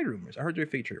fake trade rumors. You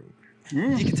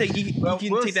can take take that with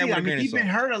a grain of salt. He's been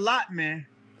hurt a lot, man.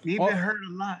 He's been hurt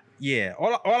a lot. Yeah.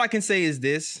 All I can say is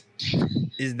this: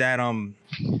 is that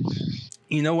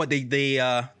you know what they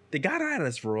got at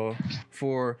us for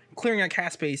clearing our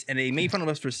cap space, and they made fun of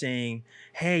us for saying,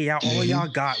 "Hey, all y'all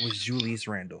got was Julius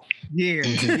Randle." Yeah,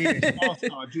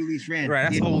 all-star Julius Randle.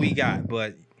 Right, that's all we got.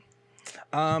 But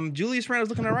Julius Randle's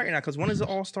looking all right now because one is an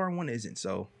all-star, one isn't.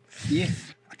 So yeah,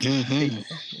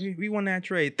 we won that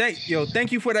trade. Thank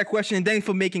you for that question, and thanks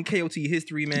for making KOT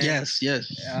history, man. Yes,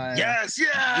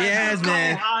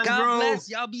 man. God bless.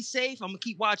 Y'all be safe. I'm gonna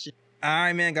keep watching. All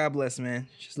right, man. God bless, man.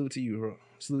 Salute to you, bro.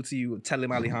 Salute to you. Tell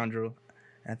him Alejandro.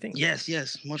 I think. Yes.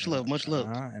 Much love.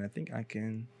 And I think I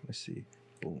can. Let's see.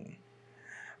 Boom.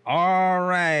 All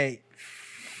right.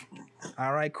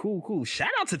 Cool. Shout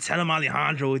out to Tell him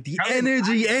Alejandro with the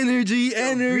energy.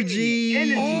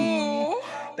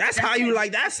 That's how you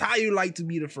like. That's how you like to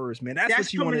be the first, man. That's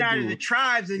what you want to do. Coming out of the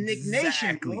tribes and Nick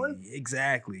Nation, boy.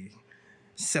 Exactly.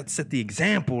 Set the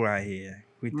example right here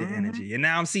with the energy. And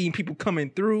now I'm seeing people coming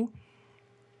through.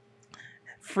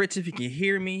 Fritz, if you can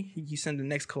hear me, you send the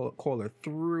next caller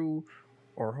through.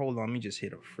 Or hold on, let me just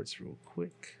hit up Fritz real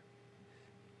quick.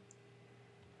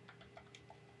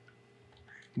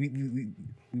 We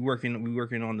working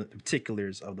on the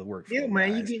particulars of the workflow. Yeah,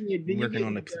 man, you getting working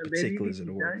on the particulars of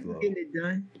the workflow. Getting it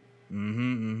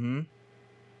done.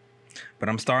 But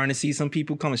I'm starting to see some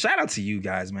people coming. Shout out to you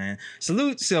guys, man.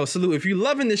 Salute. If you're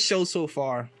loving the show so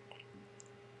far,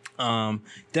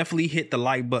 definitely hit the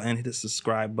like button, hit the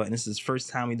subscribe button. This is the first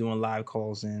time we're doing live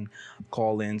call-ins.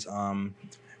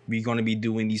 We're going to be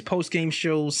doing these post-game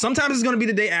shows. Sometimes it's going to be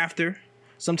the day after.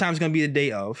 Sometimes it's going to be the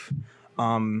day of.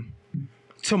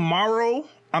 Tomorrow,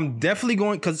 I'm definitely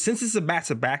going, because since it's a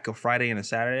back-to-back of Friday and a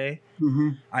Saturday,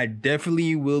 I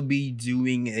definitely will be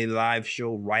doing a live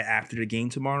show right after the game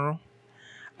tomorrow.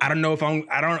 I don't know if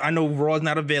I know Raw's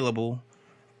not available.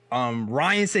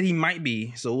 Ryan said he might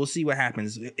be, so we'll see what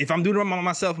happens. If I'm doing it by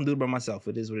myself, I'm doing it by myself.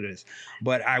 It is what it is.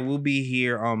 But I will be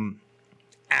here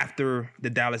after the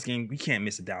Dallas game. We can't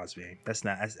miss the Dallas game. That's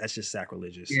just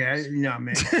sacrilegious. Yeah, no,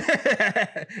 man.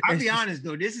 I'll be honest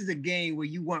though, this is a game where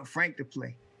you want Frank to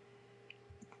play.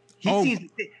 He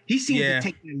seems to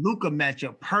take the Luka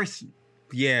matchup personally.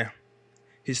 Yeah.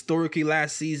 Historically,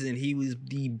 last season he was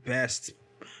the best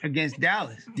against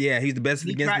Dallas. Yeah, he's the best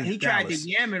against Dallas. He tried to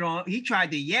yam it on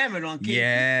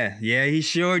KD. Yeah, he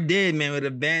sure did, man, with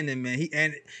abandon, man.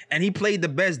 He played the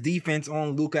best defense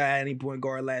on Luka at any point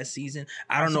guard last season.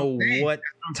 I don't know what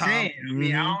Tom. I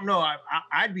mean, I don't know.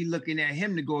 I'd be looking at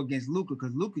him to go against Luka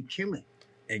because Luka killing.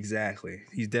 Exactly,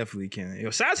 he's definitely killing. Yo,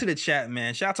 shout out to the chat,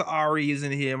 man. Shout out to Ari is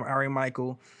in here. Ari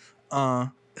Michael. They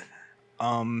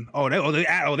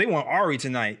want Ari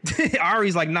tonight.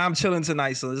 Ari's like, nah, I'm chilling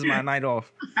tonight, so this is my night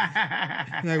off.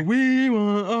 Like, we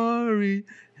want Ari.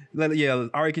 Yeah,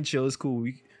 Ari can chill. It's cool.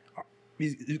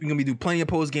 We're gonna be doing plenty of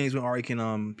post games when Ari can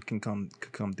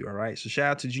come through. All right. So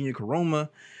shout out to Junior Karoma.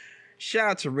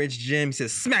 Shout out to Rich Jim. He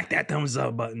says, smack that thumbs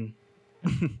up button.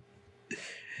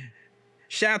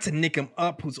 Shout out to Nick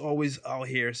Up, who's always out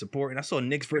here supporting. I saw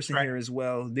Nick's first in here as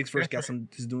well. Nick's first got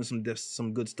he's doing some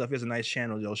good stuff. He has a nice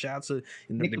channel, yo. Shout out to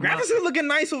the graphics are looking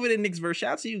nice over there, Nick's verse.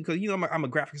 Shout out to you because you know I'm a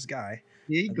graphics guy.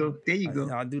 There you go.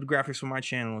 I do the graphics for my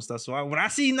channel and stuff. So when I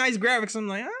see nice graphics, I'm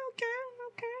like,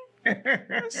 okay.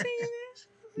 I see this.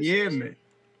 Yeah, man.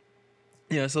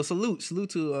 Yeah. So salute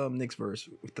to Nick's verse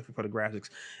for the graphics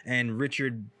and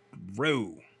Richard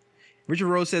Rowe. Richard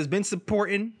Rowe says been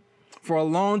supporting for a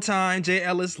long time, Jay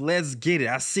Ellis, let's get it.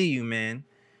 I see you, man.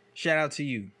 Shout out to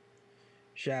you.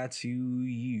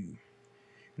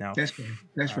 Now, that's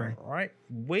right. All right.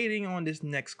 Waiting on this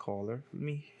next caller. Let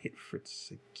me hit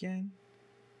Fritz again.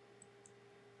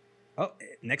 Oh,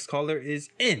 next caller is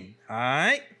in. All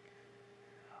right.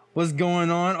 What's going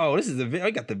on? Oh, this is the video.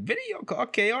 I got the video.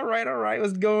 Okay, all right.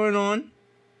 What's going on?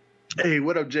 Hey,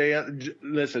 what up, Jay?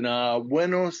 Listen,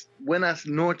 buenas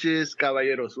noches,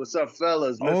 caballeros. What's up,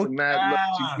 fellas? Listen, mad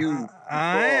love to you. All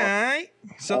right.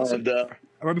 So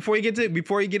before you get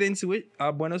into it,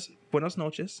 buenas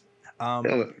noches.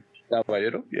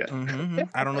 Caballero, yeah. Mm-hmm.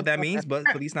 I don't know what that means, but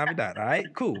Feliz Navidad. All right,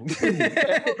 cool.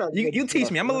 you teach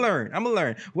me. I'm gonna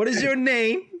learn. What is your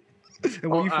name?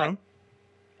 And where you from?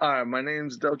 All right, my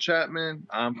name's Del Chapman.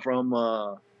 I'm from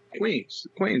Queens,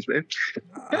 baby.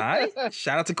 All right.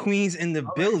 Shout out to Queens in the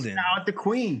building. Shout out to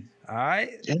Queens. All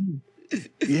right.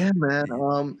 Yeah,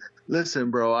 man.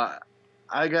 Listen, bro.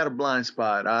 I got a blind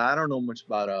spot. I don't know much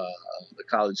about the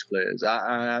college players.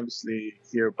 I obviously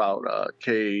hear about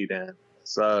Cade and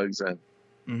Suggs,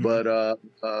 but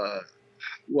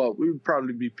we would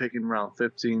probably be picking around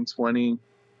 15, 20,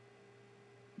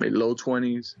 maybe low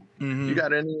 20s. Mm-hmm. You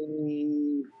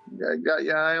got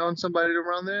your eye on somebody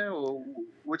around there, or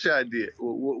what's your idea?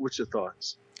 What's your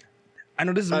thoughts? I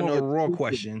know this is more of a raw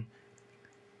question.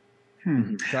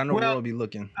 So I know where we'll be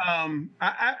looking.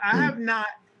 I have not.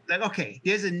 Like, okay,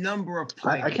 there's a number of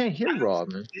players. I can't hear raw,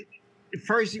 man.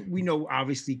 First, we know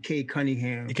obviously Cade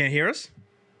Cunningham. You can't hear us?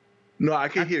 No, I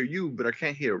can hear you, but I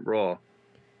can't hear raw.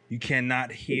 You cannot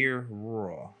hear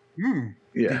raw.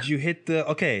 Yeah. Did you hit the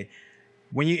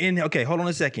when you in? Okay, hold on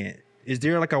a second. Is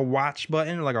there like a watch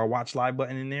button, like a watch live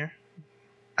button in there?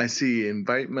 I see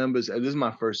invite members. This is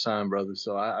my first time, brother.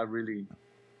 So I really.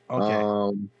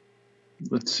 Okay.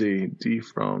 Let's see. D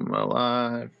from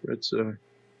LI, Fritzer.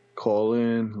 Call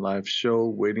in, live show,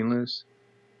 waiting list.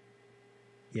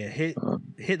 Yeah, hit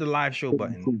the live show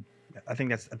button. Cool. I think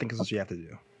that's what you have to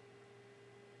do.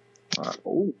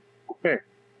 Okay.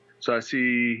 So I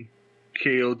see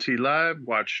KOT live,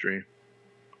 watch stream.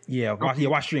 Yeah,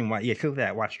 watch stream. Yeah, click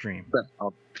that, watch stream.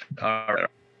 All right.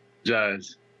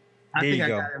 Jazz. I think I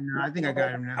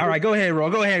got him now. All right, go ahead,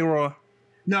 Raw.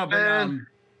 No, but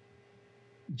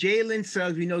Jalen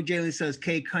Suggs, we know Jalen Suggs,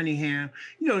 Cade Cunningham,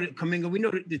 Kuminga, we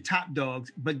know the top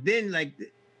dogs. But then, like,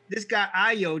 this guy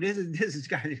Ayo, this is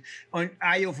guy on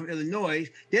Ayo from Illinois.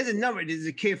 There's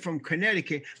a kid from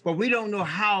Connecticut, but we don't know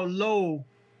how low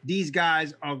these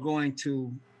guys are going to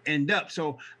end up.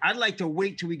 So I'd like to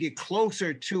wait till we get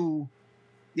closer to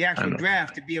the actual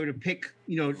draft to be able to pick,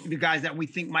 the guys that we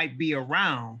think might be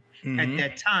around at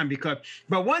that time.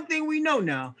 But one thing we know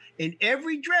now, in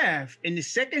every draft, in the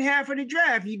second half of the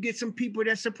draft, you get some people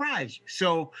that surprise you.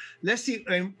 So let's see.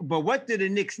 But what do the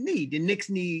Knicks need? The Knicks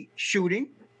need shooting,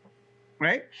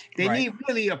 right? They need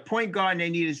really a point guard, and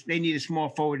they need a small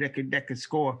forward that could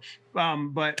score.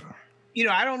 But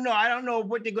I don't know. I don't know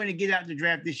what they're going to get out of the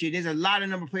draft this year. There's a lot of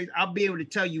number of players. I'll be able to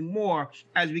tell you more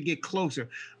as we get closer.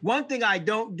 One thing I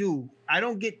don't do, I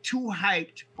don't get too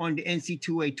hyped on the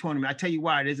NCAA tournament. I tell you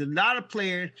why. There's a lot of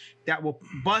players that will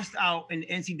bust out in the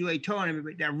NCAA tournament,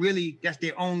 but that's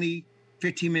their only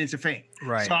 15 minutes of fame.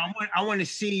 Right. So I want to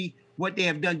see what they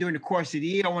have done during the course of the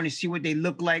year. I want to see what they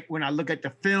look like when I look at the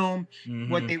film,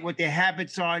 what their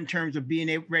habits are in terms of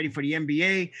being ready for the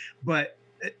NBA. But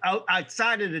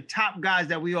outside of the top guys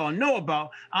that we all know about,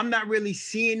 I'm not really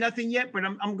seeing nothing yet, but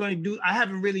I'm going to I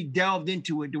haven't really delved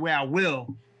into it the way I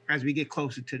will as we get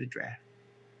closer to the draft.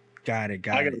 Got it.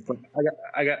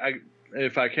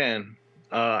 If I can,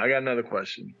 I got another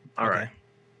question. All right.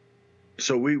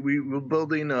 So we're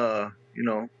building,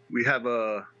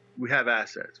 we have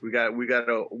assets. We got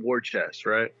a war chest,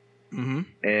 right? Mm-hmm.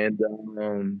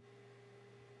 And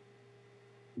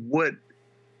what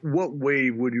way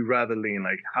would you rather lean?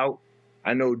 Like, how?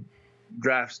 I know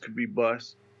drafts could be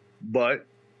bust, but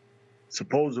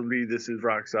supposedly this is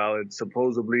rock solid.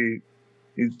 Supposedly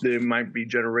there might be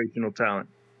generational talent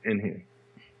in here.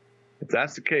 If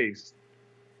that's the case,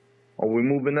 are we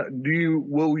moving up?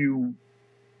 Will you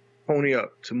pony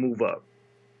up to move up?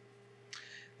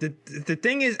 The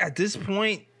thing is, at this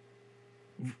point,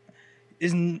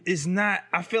 is not.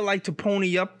 I feel like to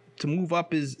pony up, to move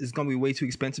up is going to be way too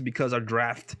expensive because our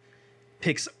draft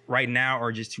picks right now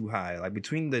are just too high. Like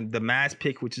between the mass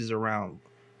pick, which is around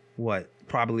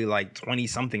probably like 20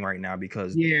 something right now,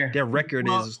 because their record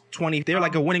is 20. They're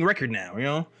like a winning record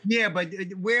now, Yeah, but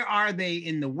where are they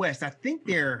in the West? I think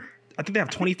they have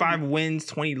 25 wins,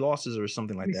 20 losses, or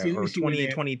something like that, or 20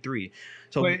 and 23.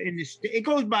 So but it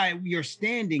goes by your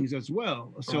standings as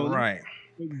well. So right.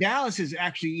 Dallas is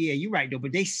actually, you're right though,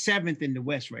 but they 7th in the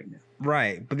West right now.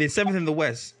 Right, but they're 7th in the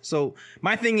West. So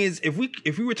my thing is, if we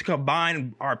were to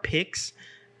combine our picks,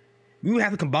 we would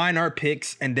have to combine our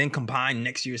picks and then combine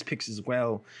next year's picks as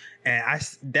well. And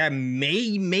that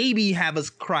may maybe have us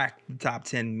crack the top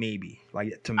 10, maybe.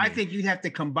 Like, to me, I think you'd have to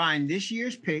combine this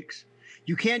year's picks.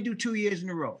 You can't do 2 years in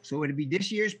a row. So it'd be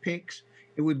this year's picks.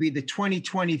 It would be the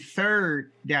 2023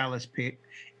 Dallas pick,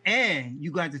 and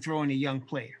you got to throw in a young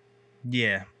player.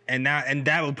 Yeah, and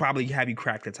that will probably have you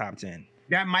crack the top 10.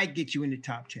 That might get you in the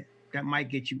top 10. That might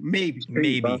get you maybe.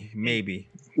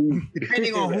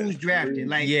 Depending on who's drafted.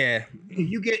 Like, if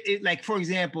you get it, like, for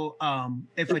example,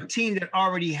 if a team that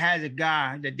already has a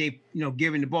guy that they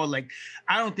given the ball, like,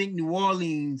 I don't think New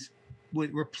Orleans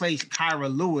would replace Kyra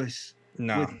Lewis.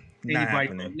 No. Not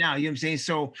happening now. You know what I'm saying?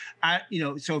 So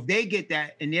so if they get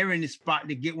that and they're in the spot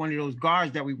to get one of those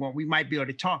guards that we want, we might be able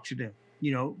to talk to them.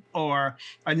 Or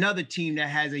another team that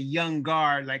has a young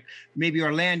guard, like maybe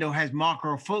Orlando has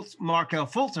Markel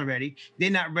Fultz already. They're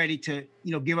not ready to,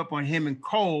 give up on him and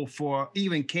Cole for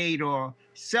even Cade or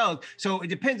Sells. So it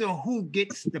depends on who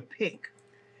gets the pick.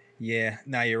 Yeah,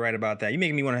 no, you're right about that. You're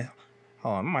making me want to.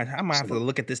 Hold on, I might have to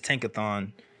look at this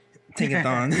tankathon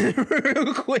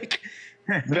real quick.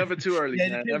 Never too early,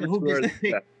 man. Never too early.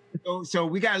 So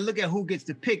we got to look at who gets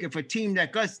the pick. If a team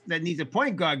that needs a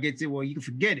point guard gets it, well, you can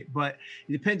forget it. But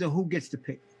it depends on who gets the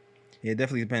pick. Yeah, it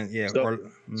definitely depends. Yeah.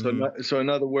 So in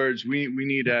other words, we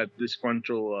need that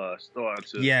disgruntled star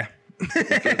to. Yeah.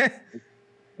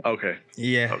 Okay.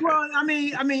 Yeah. Okay. Well, I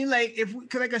mean, like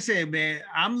like I said, man,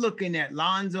 I'm looking at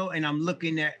Lonzo, and I'm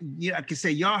looking at I can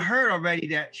say y'all heard already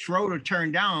that Schroeder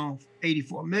turned down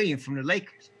 $84 million from the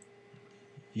Lakers.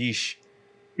 Yeesh.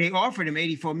 They offered him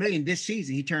 $84 million this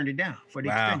season. He turned it down for the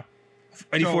extension.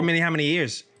 $84 million. How many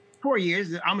years? 4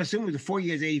 years. I'm assuming the 4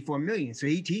 years, $84 million. So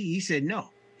he said no.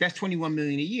 That's $21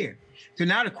 million a year. So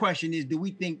now the question is, do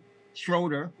we think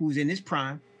Schroeder, who's in his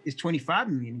prime, is $25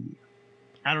 million a year?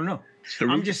 I don't know.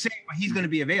 I'm just saying, but he's going to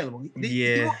be available.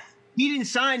 Yeah. He didn't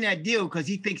sign that deal because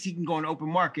he thinks he can go on the open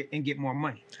market and get more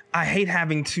money. I hate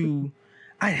having two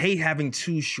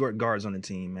short guards on the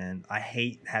team, man. I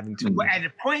hate having two. But at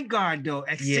the point guard, though,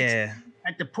 at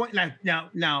the point, like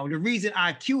now, the reason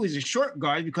IQ is a short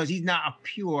guard is because he's not a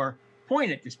pure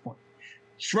point at this point.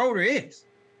 Schroeder is.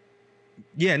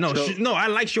 Yeah, no, I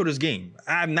like Schroeder's game.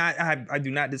 I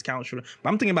do not discount Schroeder, but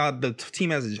I'm thinking about the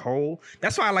team as a whole.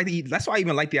 That's why I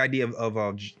even like the idea of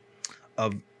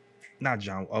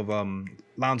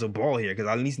Lonzo Ball here, because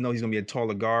I at least know he's gonna be a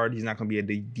taller guard. He's not gonna be a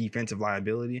defensive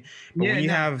liability. But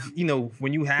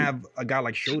when you have a guy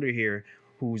like Schroeder here,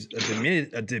 who's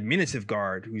a diminutive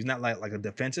guard, who's not like a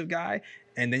defensive guy,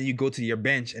 and then you go to your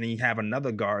bench and then you have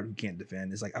another guard who can't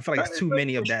defend. It's like I feel like it's too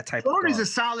many of that type. Schroeder's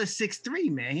of guard. A solid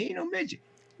 6'3", man. He ain't no midget.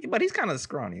 Yeah, but he's kind of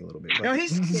scrawny a little bit. But. No,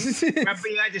 he's. But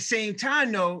at the same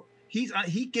time, though,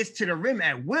 he gets to the rim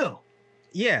at will.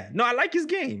 Yeah, no, I like his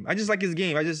game. I just like his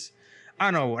game. I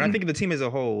know. I think the team as a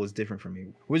whole is different for me.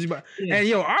 Yeah. And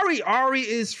yo, Ari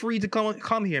is free to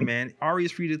come here, man. Ari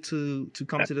is free to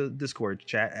come to the Discord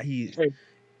chat.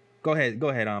 Go ahead.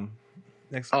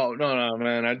 Next. Oh no,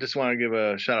 man! I just want to give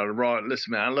a shout out to Raw.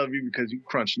 Listen, man, I love you because you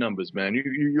crunch numbers, man.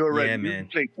 You're ready. Yeah, You man.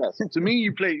 play chess. To me,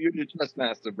 you're the chess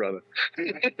master, brother.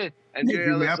 And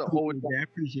you're I always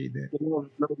appreciate that.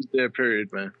 there.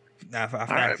 Period, man. I All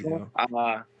right, you.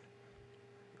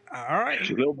 all right.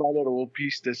 Little by little, we'll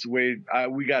piece this way.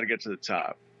 We got to get to the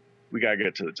top.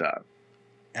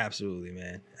 Absolutely,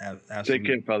 man. Absolutely. Take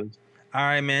care, fellas. All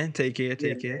right, man. Take care.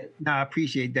 Care. No, I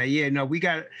appreciate that. Yeah, no, we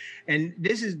got, and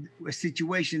this is a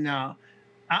situation now.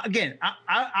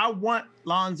 I want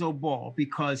Lonzo Ball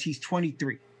because he's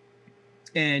 23,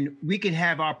 and we can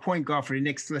have our point guard for the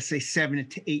next, let's say, 7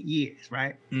 to 8 years,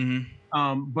 right?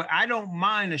 Mm-hmm. But I don't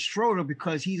mind a Schroeder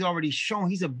because he's already shown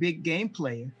he's a big game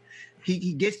player.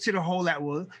 He gets to the hole that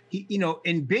will. He,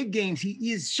 in big games,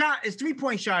 his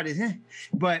 3-point shot is,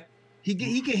 but he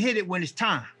can hit it when it's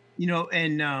time.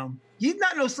 And he's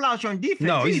not no slouch on defense.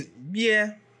 No,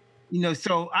 yeah.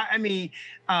 So I mean,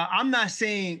 I'm not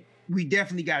saying we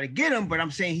definitely got to get him, but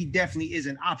I'm saying he definitely is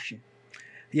an option.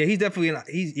 Yeah, he's definitely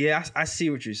I see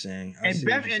what you're saying.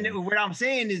 What I'm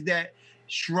saying is that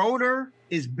Schroeder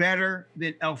is better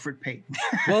than Elfrid Payton.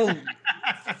 Well,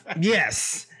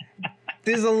 yes.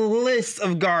 There's a list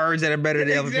of guards that are better than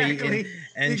Elfrid Payton,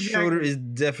 and Schroeder is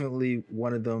definitely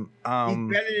one of them.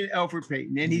 He's better than Elfrid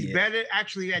Payton, and he's better.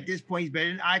 Actually, at this point, he's better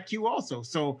than IQ also.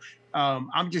 So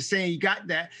I'm just saying, you got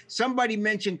that. Somebody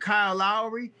mentioned Kyle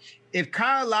Lowry. If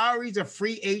Kyle Lowry's a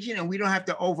free agent and we don't have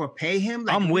to overpay him,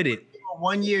 I'm with it. A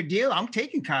 1-year deal, I'm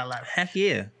taking Kyle Lowry. Heck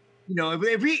yeah.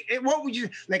 What would you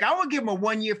like? I would give him a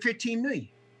 1 year, $15 million.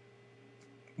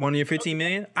 1 year, $15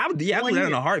 million? I'd do that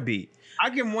in a heartbeat. I'll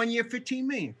give him 1 year, $15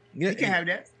 million. Yeah, you can have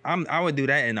that. I would do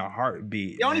that in a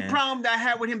heartbeat. The only problem that I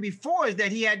had with him before is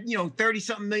that he had,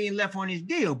 30-something million left on his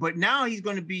deal. But now he's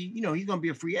going to be, he's going to be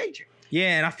a free agent.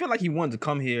 Yeah, and I feel like he wanted to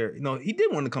come here. He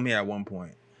did want to come here at one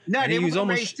point. No, they were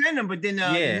ready to send him, but then the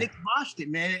Knicks botched it,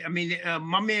 man. I mean,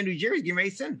 my man New Jersey's getting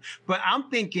ready to send him. But I'm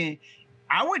thinking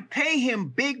I would pay him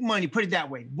big money. Put it that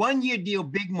way. 1 year deal,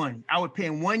 big money. I would pay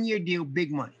him 1 year deal,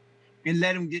 big money. And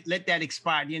let that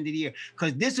expire at the end of the year,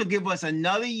 because this will give us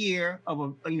another year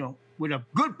of with a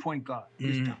good point guard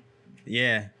this time.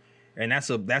 Yeah, and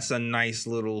that's a nice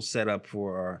little setup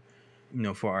for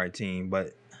our team.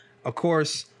 But of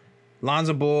course,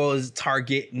 Lonzo Ball is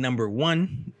target number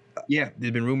 1. Yeah,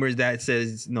 there's been rumors that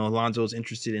says Lonzo's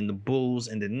interested in the Bulls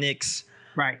and the Knicks.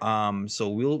 Right. So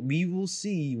we will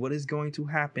see what is going to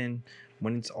happen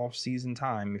when it's off-season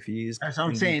time, if he is. That's what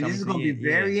I'm saying. This is going to be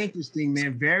very interesting,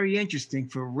 man. Very interesting,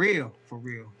 for real.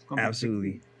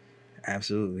 Absolutely.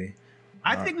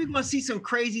 I think we're going to see some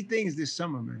crazy things this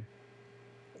summer, man.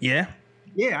 Yeah?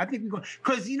 Yeah, I think we're going to.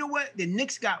 Because you know what? The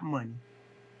Knicks got money,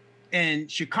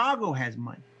 and Chicago has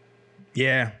money.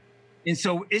 Yeah. And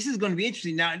so this is going to be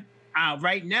interesting. Now,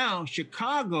 right now,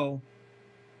 Chicago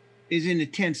is in the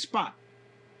 10th spot.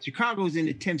 Chicago's in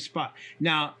the 10th spot.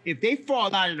 Now, if they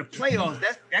fall out of the playoffs,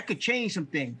 that could change some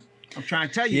things. I'm trying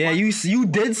to tell you. Yeah, you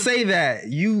did say that.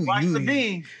 Watch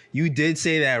LaVine. You did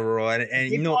say that, Roy.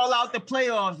 And they fall out the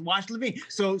playoffs. Watch LaVine.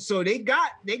 So they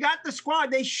got the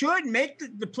squad. They should make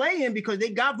the play in because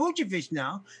they got Vucevic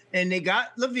now, and they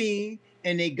got LaVine,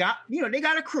 and they got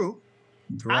a crew.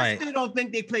 Right. I still don't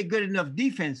think they play good enough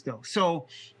defense though. So,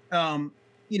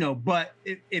 but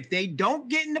if they don't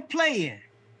get in the play in.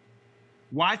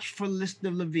 Watch for list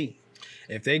of LaVine.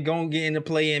 If they gonna get in the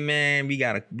play in, man, we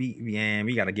gotta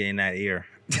get in that ear.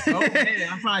 Oh, man,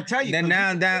 I'm trying to tell you.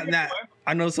 Now,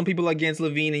 I know some people are against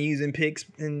LaVine and using picks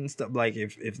and stuff. Like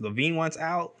if LaVine wants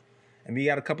out, and we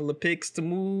got a couple of picks to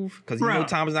move, because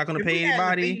Tom is not gonna pay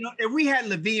anybody. If we had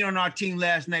LaVine on our team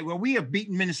last night, would we have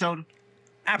beaten Minnesota?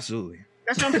 Absolutely.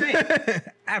 That's what I'm saying.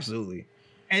 Absolutely.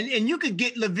 And you could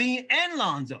get LaVine and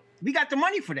Lonzo. We got the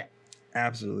money for that.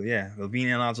 Absolutely, yeah. LaVine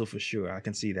and Lonzo for sure. I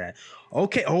can see that.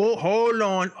 Okay, hold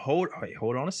on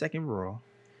a second, Raw.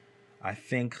 I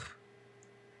think.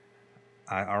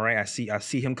 All right, I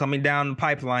see him coming down the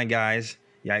pipeline, guys.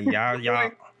 Y'all. Yeah,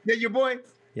 your boy.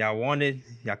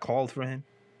 Y'all called for him.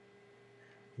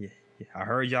 Yeah. I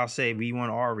heard y'all say we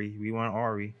want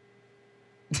Ari.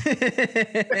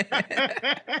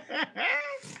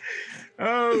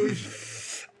 Oh,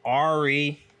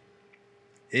 Ari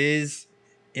is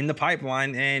in the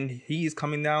pipeline, and he's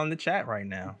coming down the chat right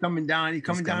now. He's coming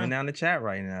down the chat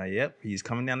right now. Yep, he's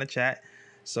coming down the chat.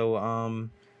 So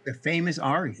the famous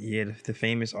Ari. Yeah, the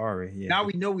famous Ari. Yeah. Now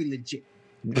we know we legit.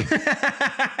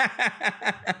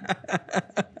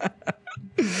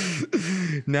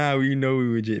 Nah, we know we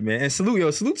legit, man. And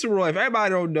salute to Raw. If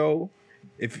everybody don't know,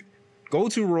 if go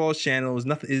to Raw's channel, it's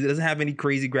nothing. It doesn't have any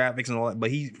crazy graphics and all that,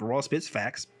 but Raw spits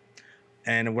facts.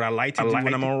 And what I like to do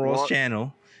when I'm on Raw's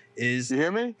channel is you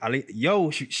hear me?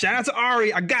 Shout out to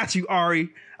Ari. I got you, Ari.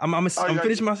 I'm gonna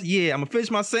finish my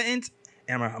sentence,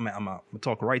 and I'm gonna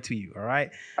talk right to you. All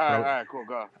right. All right, cool,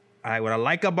 go. All right. What I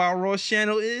like about Raw's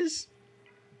channel is,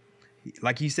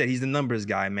 like you said, he's the numbers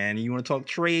guy, man. You want to talk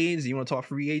trades, you want to talk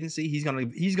free agency. He's gonna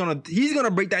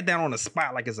break that down on the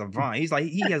spot like it's a vine.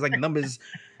 He has like numbers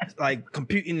like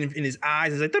computing in his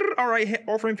eyes. It's like, all right,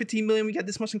 offer him $15 million. We got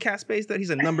this much in cap space. That he's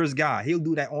a numbers guy. He'll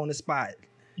do that on the spot,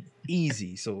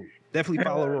 easy. So definitely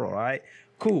follow Raw. All right,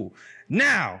 cool.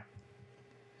 Now,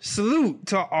 salute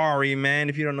to Ari, man.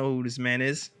 If you don't know who this man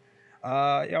is,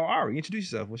 Ari,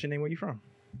 introduce yourself. What's your name? Where you from?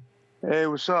 Hey,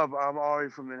 what's up? I'm Ari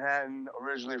from Manhattan,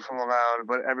 originally from Long Island,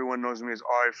 but everyone knows me as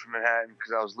Ari from Manhattan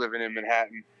because I was living in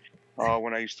Manhattan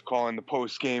when I used to call in the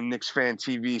post-game Knicks Fan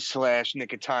TV /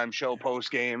 Nick of Time show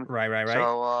post-game. Right.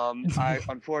 So,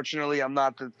 unfortunately, I'm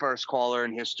not the first caller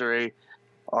in history.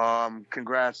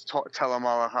 Congrats, Telam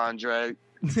Alejandre.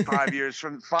 5 years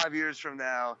from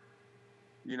now,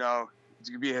 you know, it's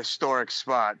gonna be a historic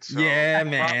spot. So. Yeah,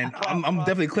 man. I'm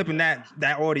definitely clipping that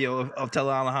audio of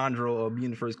Tele Alejandro being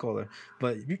the first caller.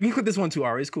 But you can clip this one too,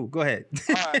 Ari. It's cool. Go ahead.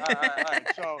 All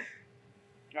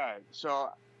right. So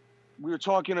we were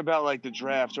talking about like the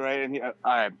draft, right? And all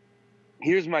right,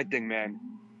 here's my thing, man.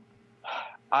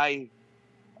 I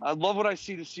love what I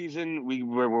see this season.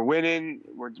 We're winning.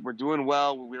 We're doing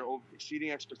well. We're exceeding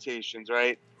expectations,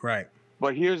 right? Right.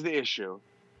 But here's the issue,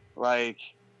 like.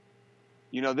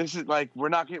 You know, this is like we're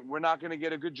not gonna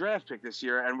get a good draft pick this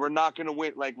year, and we're not gonna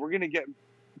win. Like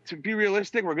to be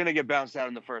realistic, we're gonna get bounced out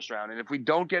in the first round. And if we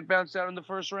don't get bounced out in the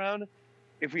first round,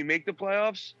 if we make the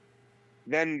playoffs,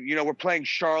 then we're playing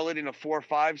Charlotte in a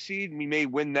 4-5 seed. We may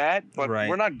win that, but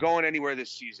we're not going anywhere this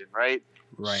season, right?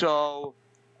 Right. So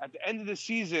at the end of the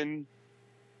season,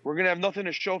 we're gonna have nothing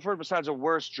to show for it besides a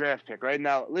worse draft pick, right?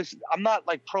 Now, listen, I'm not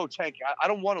like pro tanking. I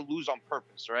don't want to lose on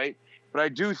purpose, right? But I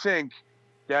do think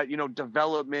that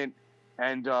development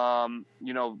and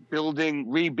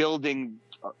rebuilding,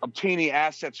 obtaining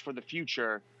assets for the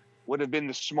future would have been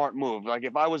the smart move. Like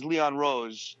if I was Leon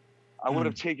Rose, I would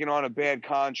have taken on a bad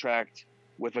contract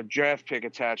with a draft pick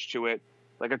attached to it,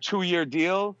 like a 2-year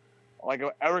deal, like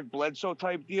a Eric Bledsoe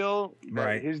type deal,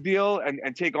 right? His deal,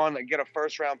 and take on and get a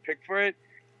first round pick for it,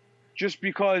 just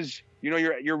because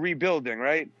you're rebuilding,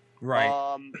 right?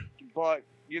 Right. But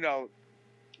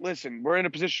listen, we're in a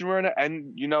position we're in,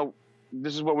 and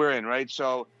this is what we're in, right?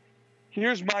 So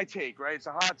here's my take, right? It's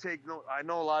a hot take. No, I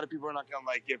know a lot of people are not gonna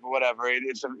like it, but whatever. It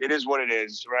is what it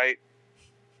is, right?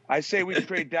 I say we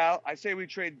trade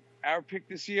our pick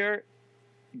this year,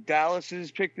 Dallas's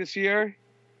pick this year,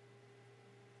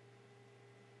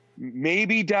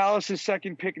 maybe Dallas's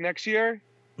second pick next year,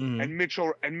 and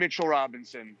Mitchell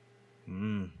Robinson.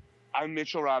 I'm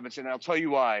Mitchell Robinson. And I'll tell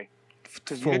you why.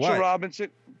 Because Mitchell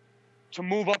Robinson. To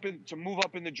move up in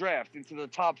the draft into the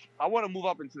top, I want to move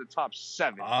up into the top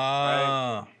 7.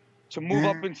 Right? To move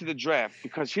up into the draft,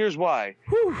 because here's why: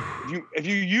 if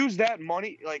you use that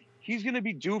money, like he's going to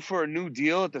be due for a new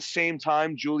deal at the same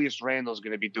time Julius Randle's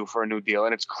going to be due for a new deal,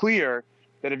 and it's clear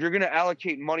that if you're going to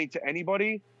allocate money to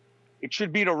anybody, it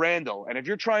should be to Randle. And if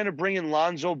you're trying to bring in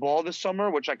Lonzo Ball this summer,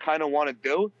 which I kind of want to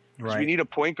do, because we need a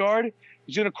point guard.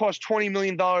 He's going to cost $20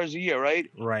 million a year, right?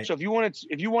 Right. So if you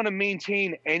want to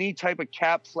maintain any type of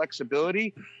cap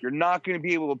flexibility, you're not going to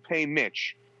be able to pay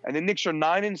Mitch. And the Knicks are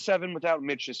 9-7 without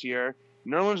Mitch this year.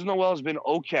 Nerlens Noel has been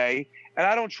okay, and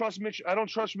I don't trust Mitch. I don't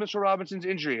trust Mitchell Robinson's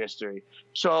injury history.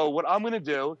 So what I'm going to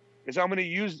do is I'm going to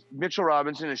use Mitchell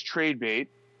Robinson as trade bait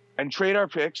and trade our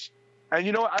picks. And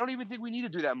I don't even think we need to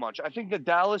do that much. I think the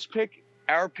Dallas pick,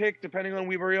 our pick, depending on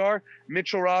where we are,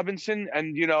 Mitchell Robinson,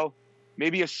 and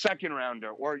maybe a second rounder,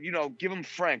 or give him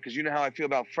Frank, because you know how I feel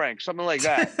about Frank, something like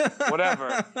that.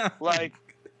 Whatever, like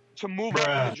to move up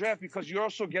in the draft, because you're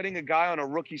also getting a guy on a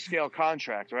rookie scale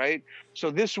contract, right?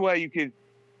 So this way you could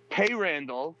pay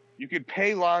Randall, you could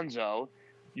pay Lonzo,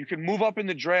 you could move up in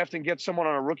the draft and get someone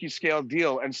on a rookie scale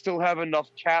deal and still have enough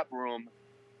cap room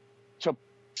to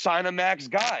sign a max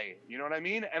guy. You know what I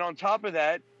mean? And on top of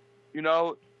that,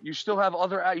 you still have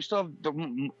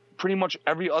pretty much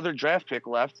every other draft pick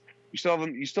left. You still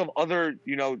have other,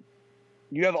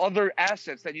 you have other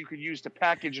assets that you could use to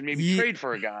package and maybe trade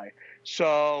for a guy.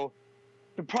 So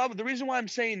the reason why I'm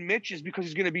saying Mitch is because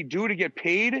he's going to be due to get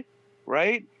paid,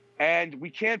 right? And we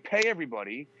can't pay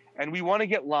everybody, and we want to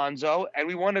get Lonzo, and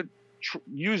we want to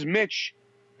use Mitch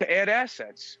to add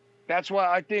assets. That's why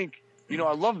I think You know,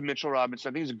 I love Mitchell Robinson.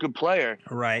 I think he's a good player.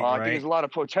 Right, I think there's a lot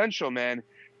of potential, man.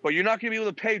 But you're not going to be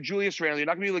able to pay Julius Randle. You're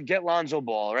not going to be able to get Lonzo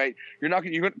Ball, right?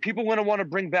 People going to want to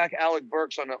bring back Alec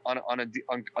Burks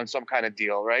on some kind of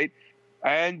deal, right?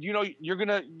 And you know,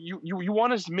 you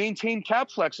want to maintain cap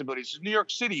flexibility. This is New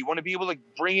York City. You want to be able to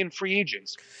bring in free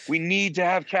agents. We need to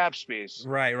have cap space.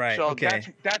 Right. So okay.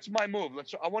 that's my move.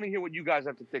 I want to hear what you guys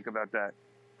have to think about that.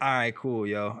 All right, cool,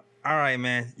 yo. All right,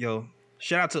 man, yo.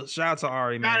 Shout out to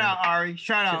Ari, man. Shout out Ari.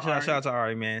 Shout out to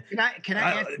Ari, man. Can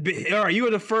I all right, you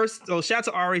were the first. Oh, shout out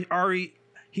to Ari. Ari,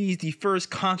 he's the first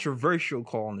controversial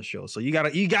call on the show. So you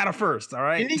gotta first, all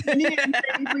right? You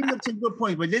bring up some good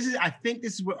points, but I think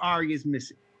this is what Ari is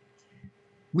missing.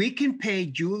 We can pay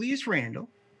Julius Randle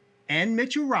and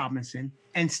Mitchell Robinson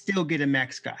and still get a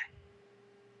max guy.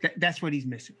 That's what he's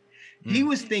missing. He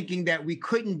was thinking that we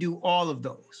couldn't do all of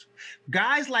those.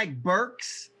 Guys like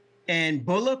Burks and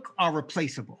Bullock are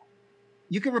replaceable.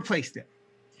 You can replace them.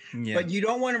 Yeah. But you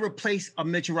don't want to replace a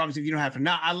Mitchell Robinson if you don't have to.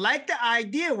 Now, I like the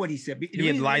idea of what he said.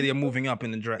 Yeah, like they're moving up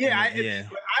in the draft. Yeah,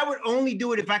 I would only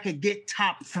do it if I could get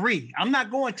top 3. I'm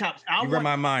not going top. You read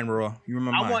my mind, bro. You read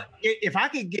my mind. If I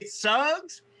could get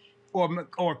Suggs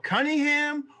or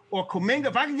Cunningham or Kuminga,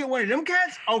 if I can get one of them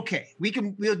cats, okay,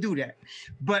 we'll do that.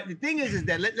 But the thing is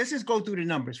that let's just go through the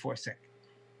numbers for a second.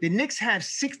 The Knicks have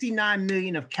 $69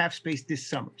 million of cap space this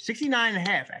summer, 69 and a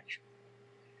half actually.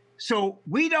 So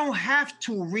we don't have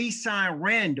to re-sign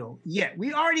Randle yet.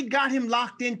 We already got him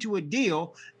locked into a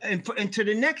deal into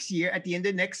the next year at the end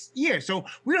of next year. So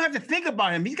we don't have to think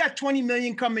about him. He's got $20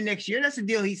 million coming next year. That's the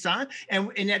deal he signed, and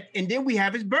then we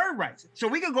have his bird rights. So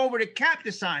we can go over the cap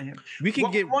to sign him. We can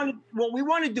what we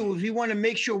want to do is we want to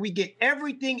make sure we get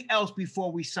everything else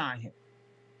before we sign him.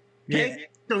 Okay. Yeah.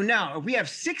 So now, if we have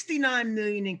 $69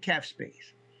 million in cap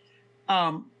space,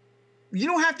 you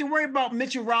don't have to worry about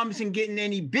Mitchell Robinson getting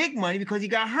any big money because he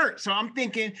got hurt. So I'm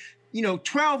thinking,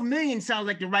 $12 million sounds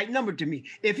like the right number to me.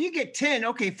 If you get 10,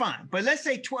 okay, fine. But let's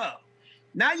say 12.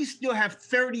 Now you still have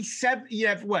 37. You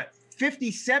have what?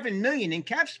 57 million in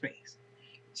cap space.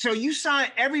 So you sign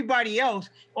everybody else,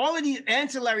 all of these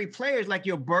ancillary players like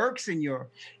your Burks and your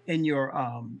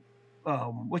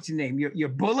what's your name? Your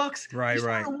Bullocks. Right.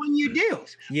 1-year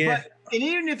deals. Yeah. And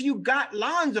even if you got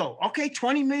Lonzo, okay,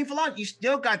 20 million for Lonzo, you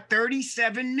still got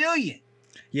 37 million.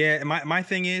 Yeah. My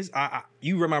thing is,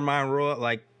 you read my mind, Roy.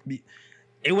 Like,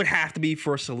 it would have to be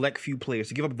for a select few players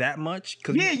to give up that much.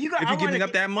 If you're giving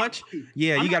up that much,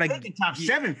 you gotta top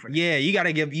 7 for that. Yeah,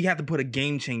 you have to put a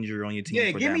game changer on your team.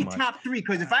 Yeah, give me top 3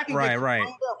 because if I can get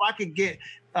if I could get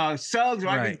Suggs or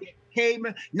I could get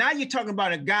Caveman. Now you're talking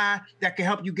about a guy that can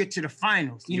help you get to the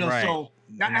finals. So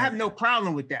I have no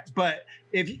problem with that. But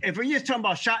if we're just talking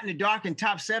about shot in the dark and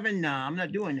top 7, nah, I'm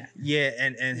not doing that. Yeah,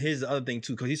 and here's the other thing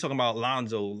too, because he's talking about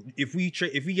Lonzo. If we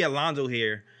get Lonzo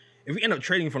here, if we end up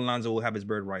trading for Lonzo, we'll have his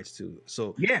bird rights too.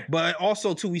 So yeah, but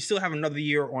also too, we still have another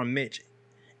year on Mitch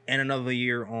and another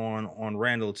year on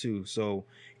Randall too. So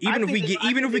even if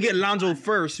we get Lonzo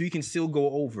first, we can still go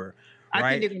over.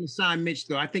 I think they're going to sign Mitch,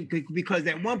 though. I think because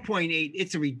at 1.8,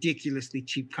 it's a ridiculously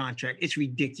cheap contract. It's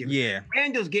ridiculous. Yeah.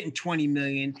 Randall's getting $20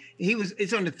 million.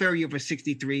 It's on the 30 year for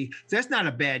 63. So that's not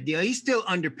a bad deal. He's still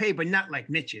underpaid, but not like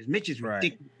Mitch is. Mitch is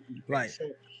ridiculous. Right. So,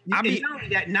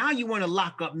 now you want to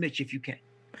lock up Mitch if you can.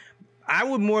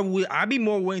 I'd be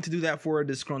more willing to do that for a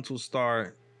disgruntled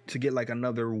star to get like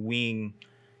another wing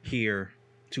here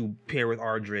to pair with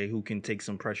RJ, who can take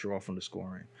some pressure off on the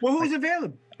scoring. Well, who's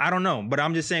available? I don't know, but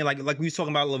I'm just saying, like we was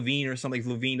talking about Levine or something. If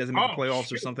Levine doesn't make the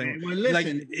playoffs or something, well,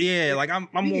 listen,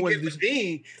 I'm more with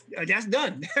Levine. That's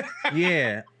done.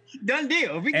 Yeah, done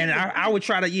deal. And I would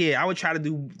try to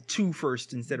do 2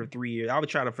 first instead of 3 years. I would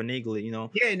try to finagle it,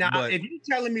 Yeah. Now, if you're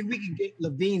telling me we can get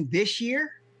Levine this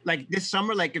year, like this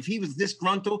summer, like if he was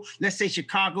disgruntled, let's say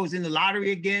Chicago's in the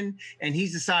lottery again, and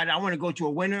he's decided I want to go to a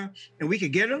winner, and we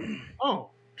could get him. Oh,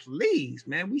 please,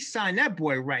 man, we sign that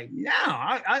boy right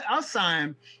now. I'll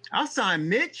sign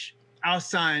Mitch. I'll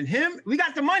sign him. We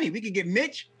got the money. We could get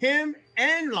Mitch, him,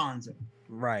 and Lonzo.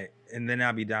 Right, and then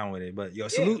I'll be down with it. But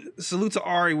salute to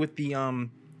Ari with the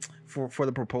for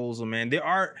the proposal, man.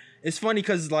 It's funny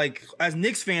because like as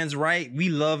Knicks fans, right? We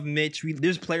love Mitch.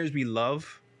 There's players we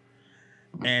love.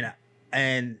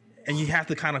 And you have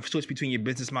to kind of switch between your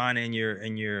business mind and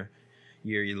your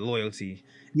loyalty.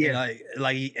 Yeah.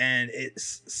 And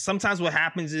it's sometimes what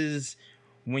happens is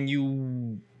when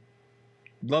you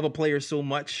love a player so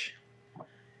much,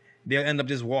 they'll end up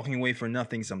just walking away for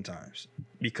nothing sometimes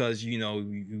because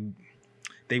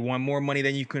they want more money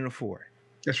than you can afford.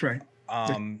 That's right.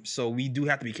 So we do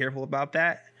have to be careful about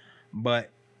that. But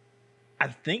I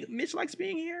think Mitch likes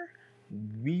being here.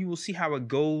 We will see how it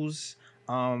goes.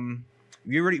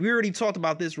 we already talked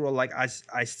about this role. Like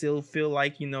I still feel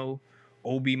like, you know,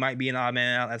 Obi might be an odd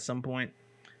man out at some point.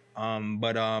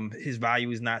 But his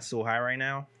value is not so high right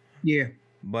now. Yeah.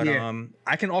 But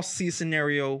I can also see a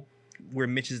scenario where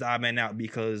Mitch is the odd man out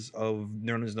because of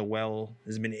Nerlens Noel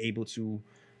has been able to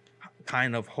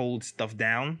kind of hold stuff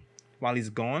down while he's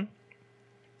gone.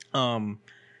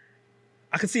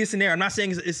 I can see a scenario. I'm not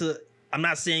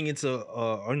saying it's a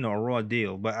raw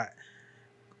deal, but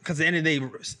because at the end of the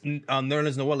day,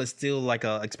 Nerlens Noel is still like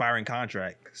a expiring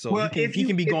contract, so he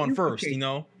can be gone first. You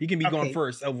know, he can be gone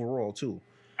first overall too.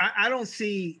 I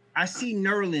see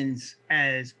Nerlens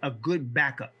as a good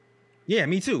backup. Yeah,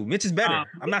 me too. Mitch is better.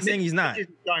 I'm not saying he's not.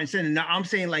 Now, I'm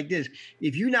saying like this: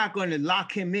 if you're not going to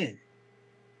lock him in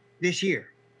this year,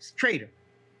 trade him.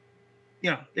 You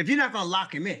know, if you're not going to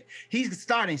lock him in, he's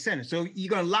starting center. So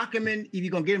you're going to lock him in. If you're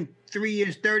going to get him 3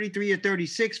 years 30, 3 years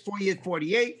 36, 4 years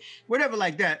 48, whatever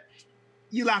like that,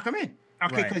 you lock him in.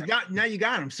 Okay, because now you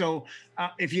got him. So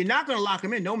if you're not going to lock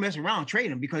him in, don't mess around,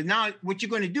 trade him. Because now what you're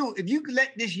going to do, if you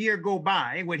let this year go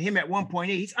by with him at 1.8,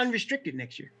 he's unrestricted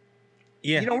next year.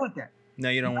 Yeah. You don't want that. No,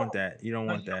 you don't want that. You don't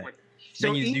want that.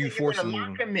 So then you force him to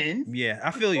lock him in. Yeah,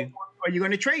 I feel you. Or you're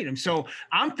going to trade him. So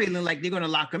I'm feeling like they're going to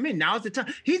lock him in. Now's the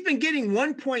time. He's been getting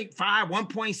 1.5,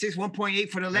 1.6, 1.8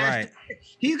 for the last.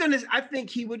 He's going to, I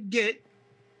think he would get,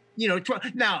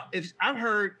 12. Now, if I've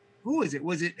heard, who is it?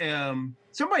 Was it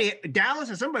somebody,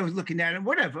 Dallas or somebody was looking at him,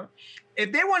 whatever.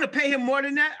 If they want to pay him more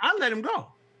than that, I'll let him go.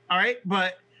 All right.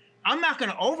 But I'm not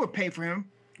going to overpay for him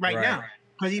right now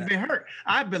because he's been hurt.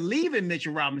 I believe in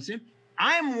Mitchell Robinson.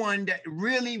 I'm one that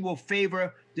really will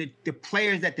favor the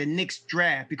players that the Knicks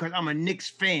draft because I'm a Knicks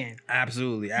fan.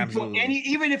 Absolutely.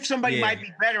 Even if somebody might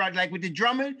be better, like with the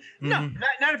Drummond, no,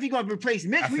 not if you're going to replace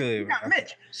Mitch. We got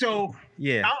Mitch. So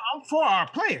I'm for our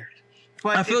players.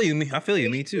 But I feel you.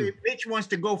 Me too. If Mitch wants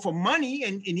to go for money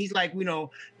and he's like,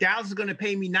 Dallas is going to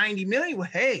pay me $90 million. Well,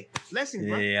 hey, blessings,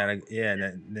 bro. Then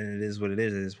it is what it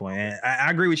is at this point. And I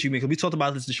agree with you, man, because we talked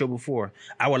about this the show before.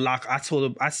 I would lock. I told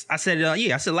him. I said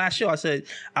last show. I said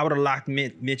I would have locked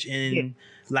Mitch in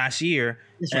last year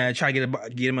and try to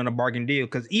get him on a bargain deal.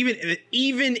 Because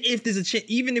even if there's a chance,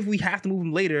 even if we have to move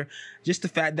him later, just the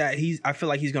fact that I feel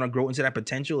like he's going to grow into that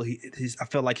potential. I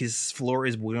feel like his floor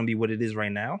is going to be what it is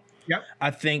right now. Yep. I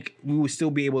think we would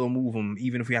still be able to move him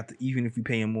even if we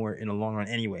pay him more in the long run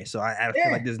anyway. So I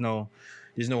feel like there's no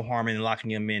harm in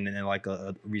locking him in like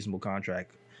a reasonable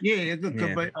contract. Yeah,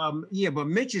 but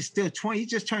Mitch is still 20. He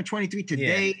just turned 23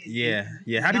 today. Yeah.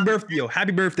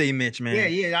 Happy birthday, Mitch,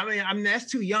 man. Yeah. I mean, that's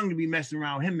too young to be messing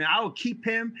around with him, man. I would keep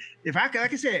him if I could.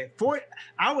 Like I said,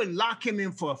 I would lock him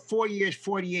in for 4 years,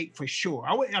 48 for sure.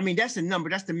 That's the number.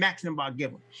 That's the max number I'll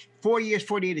give him. 4 years,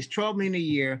 48 is $12 million a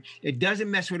year. It doesn't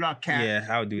mess with our cap. Yeah,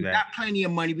 I would do that. We got plenty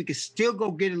of money. We could still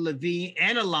go get a Levine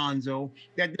and Alonzo.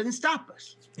 That doesn't stop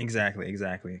us. Exactly.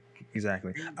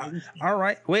 All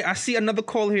right. Wait, I see another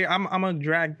call here. I'm gonna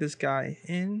drag this guy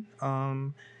in.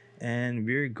 And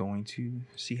we're going to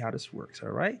see how this works. All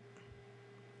right.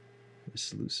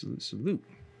 Salute.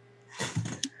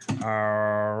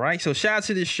 All right. So shout out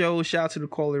to this show. Shout out to the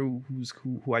caller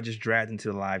who I just dragged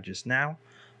into the live just now.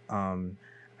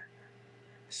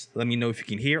 Let me know if you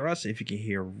can hear us. If you can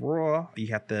hear Raw, you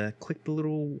have to click the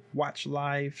little watch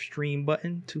live stream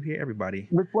button to hear everybody.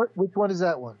 Which one is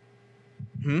that one?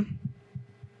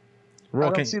 Raw,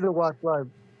 I don't see the watch live.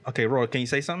 Okay, Raw, can you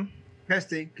say something?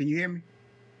 Testing. Can you hear me?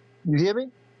 You hear me?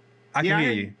 I can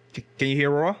hear you. Can you hear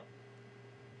Raw?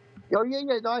 Oh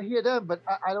yeah. No, I hear them, but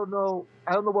I don't know.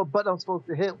 I don't know what button I'm supposed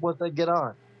to hit once I get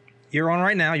on. You're on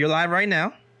right now. You're live right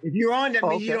now. If you're on, that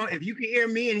means you don't. If you can hear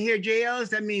me and hear JLs,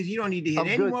 that means you don't need to hit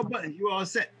any more buttons. You all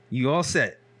set. You all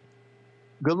set.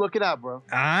 Good looking out, bro. All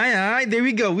right. There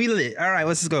we go. We lit. All right,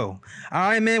 let's go. All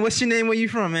right, man. What's your name? Where you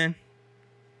from, man?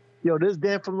 Yo, this is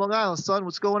Dan from Long Island, son.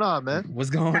 What's going on, man? What's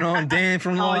going on, Dan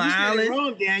from Long Island? You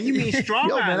wrong, Dan. You mean Strong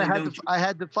Yo, Island, man, I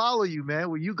had to follow you,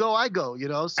 man. Where you go, I go,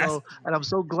 So, and I'm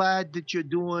so glad that you're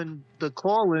doing the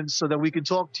call-in so that we can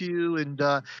talk to you and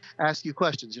ask you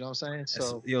questions, you know what I'm saying?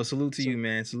 So, yo, salute to you,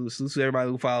 man. Salute to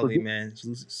everybody who follows me, man.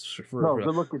 Salute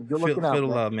good looking out, feel the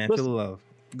love, man. Feel the love.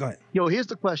 Go ahead. Yo, here's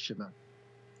the question, man.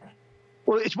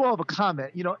 Well, it's more of a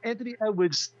comment. Anthony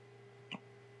Edwards.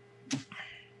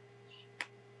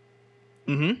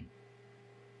 Did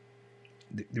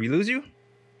we lose you?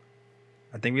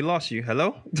 I think we lost you.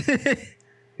 Hello?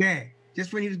 Yeah,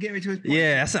 just when he was getting to his point.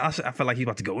 Yeah, I felt like he was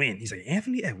about to go in. He's like,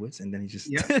 Anthony Edwards, and then he just...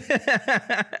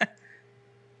 Yep.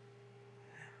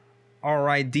 All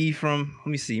right, D from...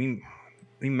 Let me see.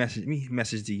 Let me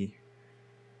message D.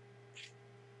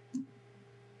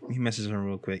 Let me message him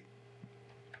real quick.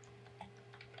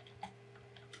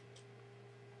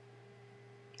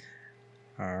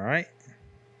 All right.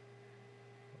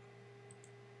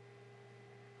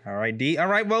 All right, D. All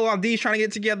right, well, while D's trying to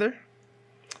get together,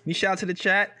 me shout out to the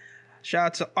chat. Shout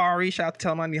out to Ari. Shout out to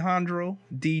Telma Alejandro.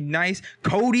 D Nice.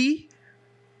 Cody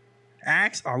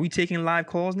asks, are we taking live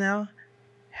calls now?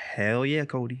 Hell yeah,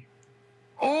 Cody.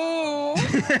 Oh.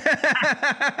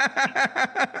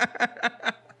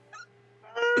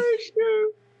 Oh,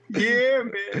 shoot. Yeah,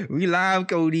 man. We live,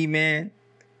 Cody, man.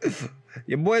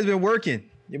 Your boy's been working.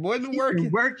 Your boy's been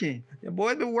working. Your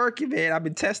boy's been working, man. I've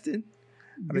been testing.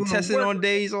 I've been testing on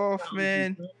days off,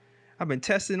 man. I've been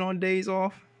testing on days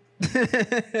off.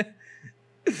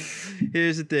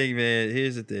 Here's the thing, man.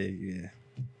 Here's the thing.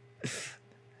 Yeah.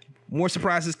 More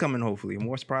surprises coming, hopefully.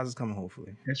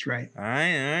 That's right. All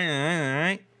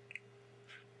right.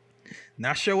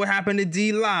 Not sure what happened to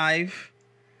D Live.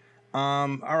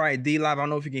 All right, D Live. I don't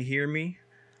know if you can hear me.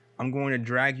 I'm going to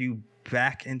drag you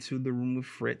back into the room with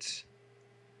Fritz,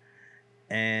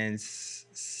 and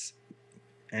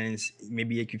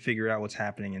maybe you can figure out what's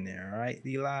happening in there. All right,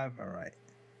 D Live. All right.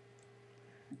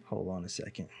 Hold on a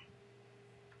second.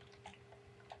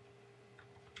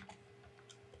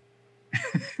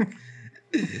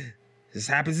 This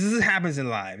happens in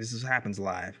live. This happens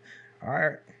live. All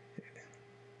right.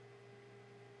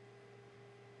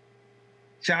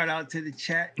 Shout out to the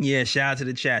chat. Yeah, shout out to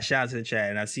the chat.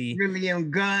 And I see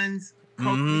William Guns,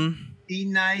 Kobe, D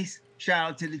Nice.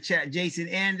 Shout out to the chat. Jason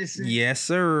Anderson. Yes,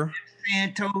 sir.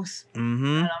 Santos.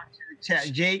 Shout out to the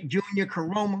chat. Jake Jr.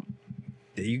 Karoma.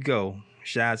 There you go.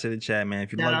 Shout out to the chat, man.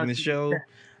 If you're liking the show,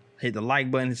 hit the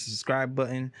like button, hit the subscribe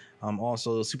button.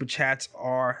 Also, the super chats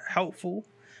are helpful.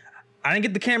 I didn't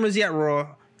get the cameras yet,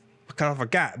 Raw, because I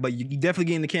forgot. But you definitely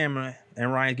getting the camera,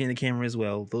 and Ryan's getting the camera as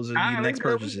well. Those are the next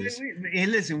purchases. Hey,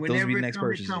 listen, whenever those are the next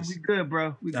purchases. We good,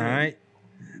 bro. We good. All right.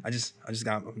 I just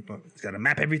got to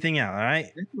map everything out. All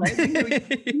right. Right. We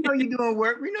know you're doing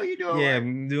work. We know you're doing work. Yeah,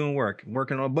 I'm doing work.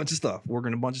 Working on a bunch of stuff.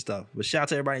 But shout out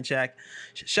to everybody in chat.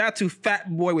 Shout out to Fat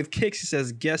Boy with Kicks. He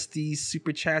says, guess these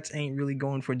super chats ain't really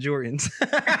going for Jordans.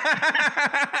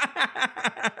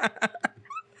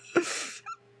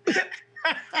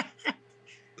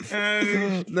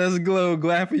 Let's glow.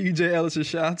 Glad for you, Jay Ellis.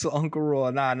 Shout out to Uncle Raw.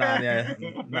 Nah, not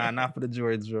for the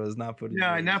Jordans, bro. It's not for the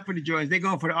Jordans. Not for the Jordans. They're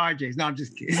going for the RJs. No, I'm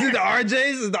just kidding. Is it the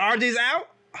RJs? Is the RJs out?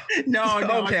 No.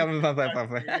 Okay, I'm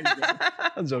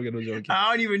joking.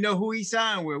 I don't even know who he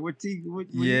signed with.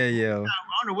 Yeah. I don't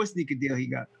know what sneaker deal he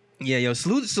got. Yeah, yo,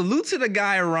 salute to the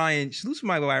guy Ryan. Salute to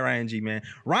my guy Ryan G, man.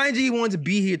 Ryan G wanted to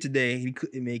be here today. He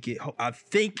couldn't make it. I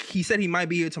think he said he might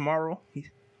be here tomorrow.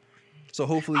 So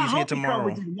hopefully he's here tomorrow.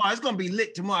 It's gonna be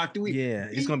lit tomorrow.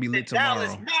 It's gonna be lit tomorrow.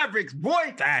 Dallas Mavericks,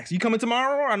 boy. Facts. You coming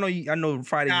tomorrow? I know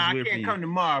Friday is weird for you. I can't come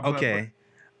tomorrow. Okay.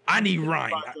 I need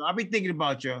Ryan. I'll be thinking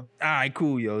about you. All right,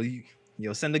 cool, yo.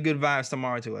 Yo, send the good vibes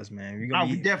tomorrow to us, man. I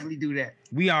will definitely do that.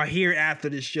 We are here after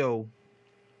the show.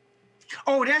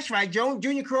 Oh, that's right.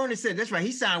 Junior Corona said that's right.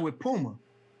 He signed with Puma.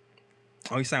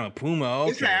 Oh, he signed with Puma.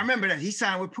 Okay. That's right. I remember that. He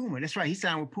signed with Puma. That's right. He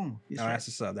signed with Puma. That's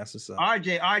what's up.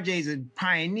 RJ's a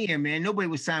pioneer, man. Nobody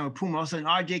was signed with Puma. All of a sudden,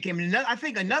 RJ came in. I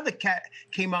think another cat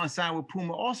came out and signed with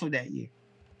Puma also that year.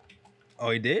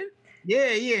 Oh, he did? Yeah.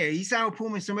 He signed with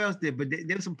Puma and somebody else did. But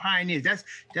there were some pioneers. That's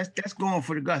going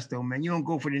for the gusto, man. You don't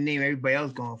go for the name everybody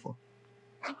else going for.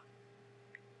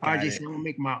 RJ said, I'm gonna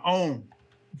make my own.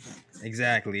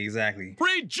 Exactly.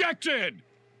 Rejected.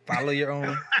 Follow your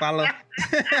own. Follow. Y'all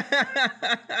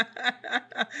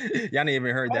ain't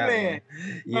even heard that one.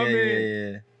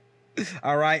 Yeah.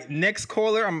 All right, next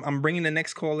caller. I'm bringing the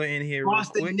next caller in here.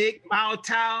 Boston Nick, Mao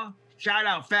Tao. Shout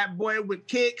out Fat Boy with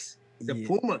Kicks. The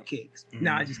Puma Kicks. Mm-hmm.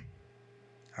 Nah, just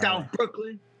South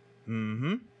Brooklyn.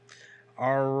 Mm-hmm.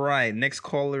 All right, next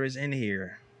caller is in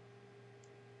here.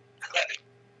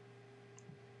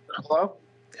 Hello?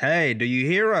 Hey, do you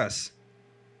hear us?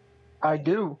 I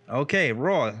do. Okay,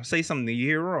 Raw, say something. Do you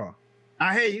hear Raw?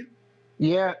 I hear you.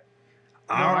 Yeah.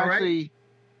 All right,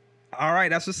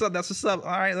 that's what's up.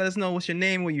 All right, let us know what's your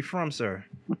name, where you from, sir.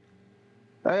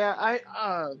 So I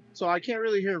can't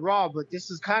really hear Raw, but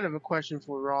this is kind of a question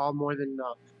for Raw more than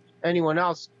anyone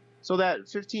else. So that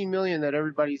 15 million that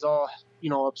everybody's all,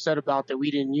 upset about that we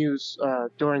didn't use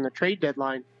during the trade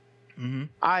deadline. Mm-hmm.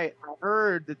 I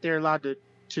heard that they're allowed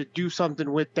to do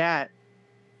something with that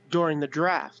during the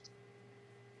draft.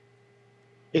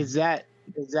 Is that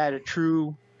a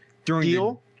true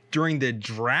deal? During the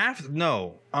draft?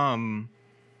 No. And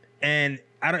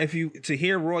I don't. To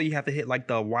hear Raw, you have to hit like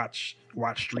the watch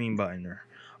stream button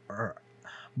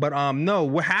but no.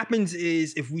 What happens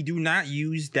is if we do not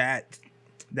use that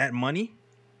money,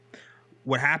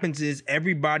 what happens is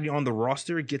everybody on the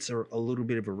roster gets a little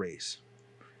bit of a raise.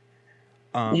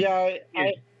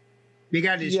 They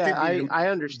got to distribute Yeah, them. I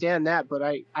understand that, but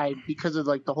I because of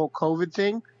like the whole COVID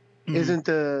thing, isn't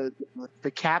the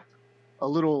cap a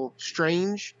little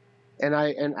strange? And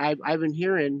I've been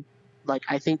hearing, like,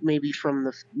 I think maybe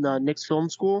from the Knicks film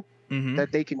school that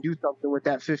they can do something with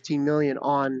that 15 million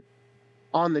on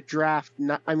the draft.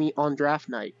 On draft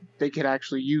night, they could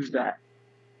actually use that.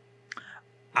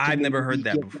 I've never heard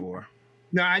that before.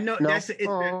 No, I know No? it's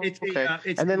Okay.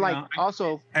 it's And then like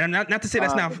also, And not to say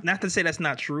that's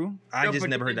not true. I just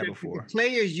never heard that before. The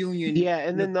players union. yeah.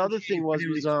 And then the other thing was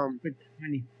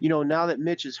now that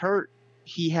Mitch is hurt,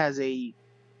 he has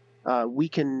we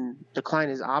can decline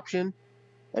his option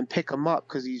and pick him up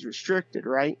because he's restricted,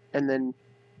 right? And then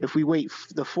if we wait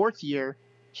the 4th year,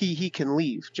 he can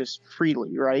leave just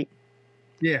freely, right?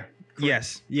 Yeah.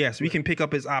 Yes, we can pick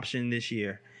up his option this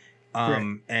year,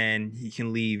 and he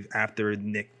can leave after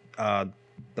the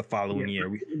following year.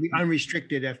 We'll be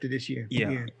unrestricted after this year.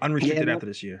 Yeah, unrestricted after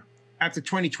this year. After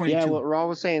 2022. Yeah, what Raw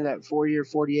was saying, that 4-year,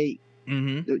 48.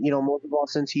 Most of all,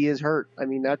 since he is hurt. I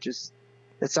mean, that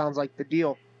sounds like the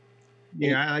deal.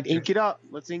 Yeah, I like ink it up.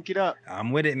 Let's ink it up.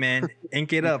 I'm with it, man.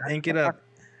 Ink it up. Ink it up.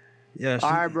 Yeah.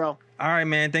 All right, bro. All right,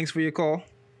 man. Thanks for your call.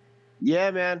 Yeah,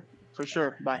 man. For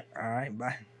sure. Bye. All right.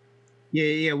 Bye.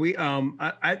 Yeah. We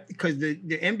because the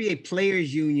NBA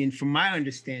Players Union, from my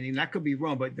understanding, and I could be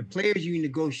wrong, but the Players Union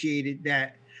negotiated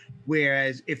that,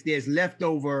 whereas if there's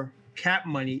leftover cap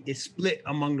money, it's split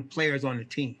among the players on the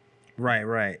team.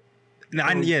 Right. Now,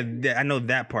 I know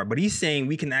that part, but he's saying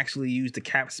we can actually use the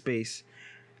cap space,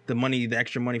 the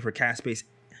extra money for cap space,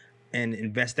 and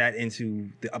invest that into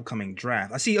the upcoming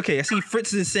draft. I see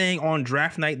Fritz is saying on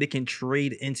draft night they can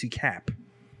trade into cap.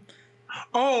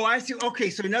 Oh, I see. Okay,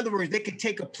 so in other words, they could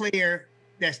take a player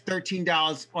that's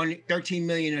 $13 on $13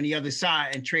 million on the other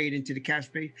side and trade into the cap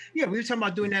space. Yeah, we were talking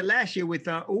about doing that last year with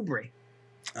Oubre.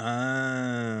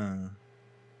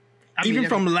 Even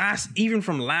from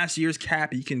last year's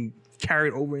cap, you can carry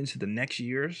it over into the next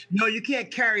year's. No, you can't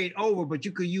carry it over, but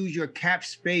you could use your cap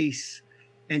space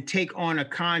and take on a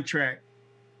contract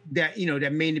that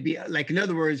that may be, like, in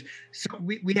other words, so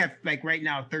we have, like, right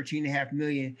now $13.5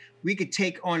 million. We could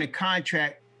take on a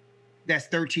contract that's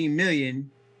 $13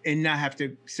 million and not have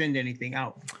to send anything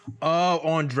out. Oh,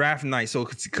 on draft night, so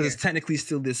because it's technically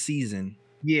still this season.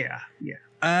 Yeah.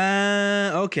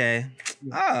 Okay.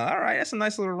 Yeah. All right. That's a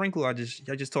nice little wrinkle. I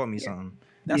just taught me something.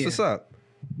 That's what's up.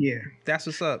 Yeah, that's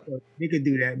what's up. They could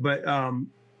do that, but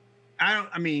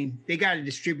they got to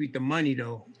distribute the money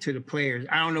though to the players.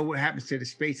 I don't know what happens to the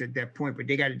space at that point, but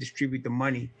they got to distribute the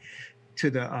money to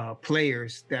the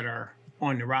players that are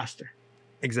on the roster.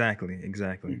 Exactly.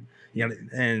 Yeah,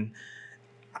 and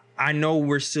I know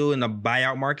we're still in the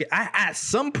buyout market. At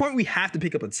some point we have to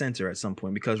pick up a center at some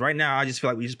point, because right now I just feel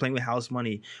like we're just playing with house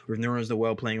money with Nerlens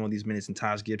Noel playing all these minutes and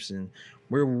Taj Gibson.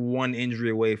 We're one injury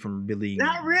away from really.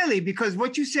 Not really, because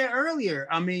what you said earlier.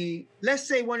 I mean, let's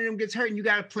say one of them gets hurt and you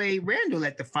got to play Randall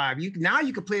at the 5. You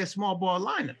can play a small ball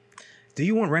lineup. Do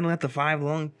you want Randall at the 5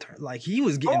 long term? Like, he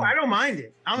was getting. Oh, I don't mind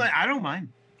it. I don't mind.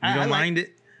 You don't mind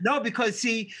it? No, because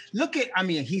see,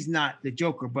 he's not the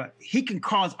Joker, but he can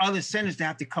cause other centers to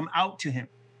have to come out to him.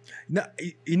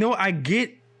 No, I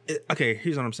get. Okay,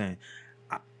 here's what I'm saying.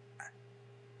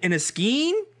 In a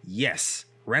scheme, yes,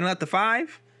 Randall at the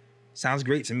 5 sounds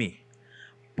great to me.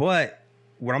 But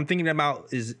what I'm thinking about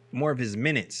is more of his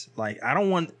minutes. Like, I don't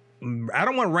want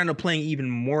Randall playing even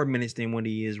more minutes than what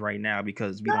he is right now,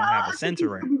 because we don't have a center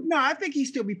right now. No, I think he'll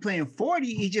still be playing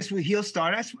 40. He'll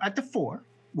start at the 4,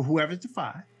 whoever's the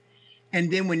 5. And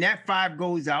then when that 5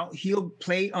 goes out, he'll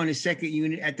play on the second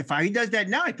unit at the 5. He does that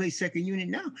now. He plays second unit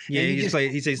now. Yeah,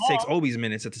 he takes Obi's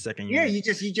minutes at the second unit.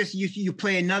 Yeah, you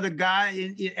play another guy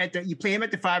you play him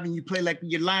at the 5, and you play like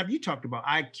your lineup you talked about,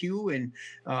 IQ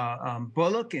and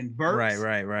Bullock and Burks.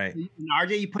 Right. And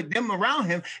RJ, you put them around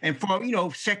him, and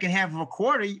for second half of a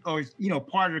quarter, or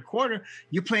part of the quarter,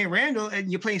 you're playing Randall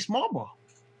and you're playing small ball.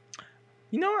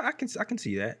 I can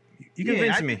see that. You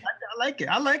convinced me. I like it.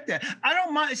 I like that. I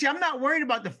don't mind. See, I'm not worried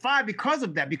about the 5 because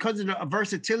of that, because of the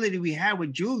versatility we have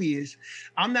with Julius.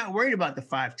 I'm not worried about the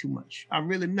 5 too much. I'm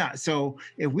really not. So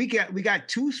if we got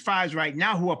 2 5s right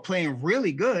now who are playing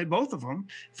really good, both of them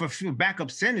for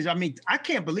backup centers. I mean, I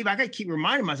can't believe I got to keep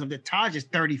reminding myself that Taj is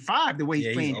 35 the way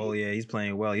he's playing. He's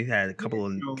playing well. He had a couple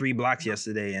of 3 blocks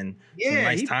yesterday and some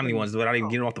nice timely ones without even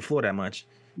getting off the floor that much.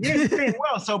 Yeah, he's playing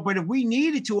well. So, but if we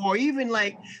needed to, or even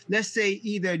like, let's say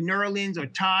either Nerlens or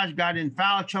Taj got in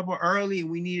foul trouble early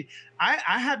and we needed, I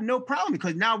have no problem,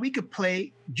 because now we could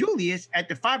play Julius at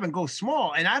the 5 and go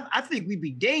small. And I think we'd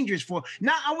be dangerous for,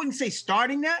 I wouldn't say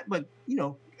starting that, but,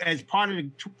 as part of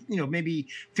the, maybe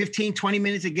 15, 20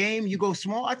 minutes a game, you go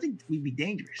small. I think we'd be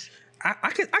dangerous.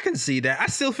 I can see that. I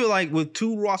still feel like with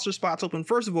 2 roster spots open.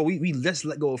 First of all, we let's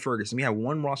let go of Ferguson. We have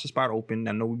 1 roster spot open.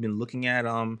 I know we've been looking at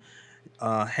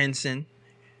Henson.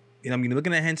 You know, I mean,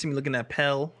 looking at Henson, we're looking at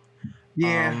Pell.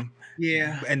 Yeah.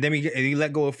 And then we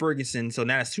let go of Ferguson. So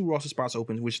now that's 2 roster spots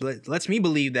open, which lets me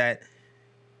believe that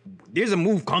there's a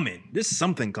move coming. There's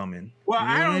something coming. Well,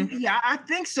 you know I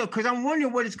think so, because I'm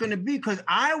wondering what it's going to be, because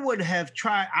I would have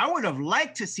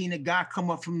liked to seen a guy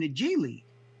come up from the G League.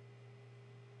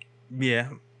 Yeah.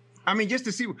 I mean, just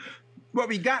to see what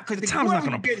we got, because Tom's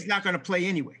not going to play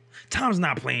anyway. Tom's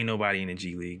not playing nobody in the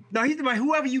G League. No,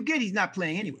 whoever you get, he's not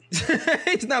playing anyway.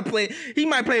 He's not playing. He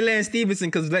might play Lance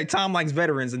Stevenson because Tom likes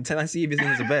veterans, and Lance Stevenson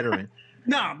is a veteran.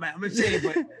 No, man, I'm saying,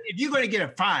 but if you're going to get a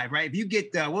 5, right? If you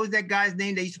get what was that guy's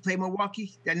name that used to play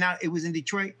Milwaukee? That now it was in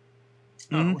Detroit.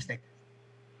 Mm-hmm. What's that?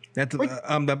 That's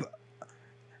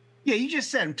yeah, you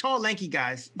just said him. Tall, lanky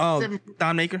guys.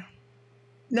 Don Maker.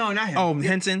 No, not him. Oh,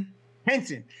 Henson.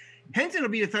 Henson will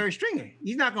be the 3rd stringer.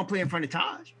 He's not going to play in front of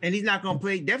Taj, and he's not going to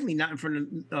play. Definitely not in front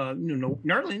of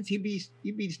Nerlens. He'd be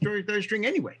the 3rd string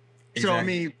anyway. Exactly. So I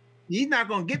mean, he's not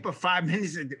going to get but 5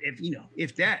 minutes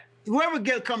if that. Whoever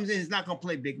comes in is not going to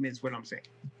play big minutes. What I'm saying.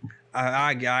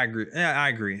 I agree. Yeah, I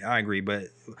agree. But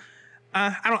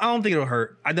I don't think it'll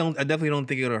hurt. I definitely don't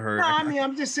think it'll hurt. No, I mean,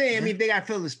 I'm just saying. I mean, they got to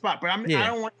fill the spot, but I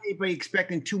don't want anybody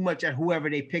expecting too much at whoever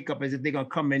they pick up as if they're going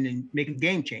to come in and make a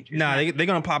game changer. No, they're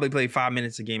going to probably play 5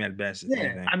 minutes a game at best.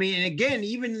 Yeah, I mean, and again,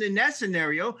 even in that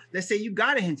scenario, let's say you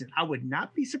got a Hinton, I would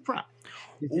not be surprised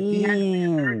if he had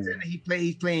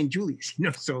he's playing Julius.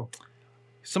 So.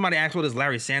 Somebody asked what is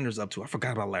Larry Sanders up to. I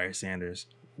forgot about Larry Sanders.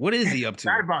 What is he up to?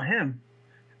 Forgot about him.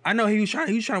 I know he was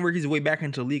trying to work his way back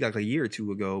into the league like a year or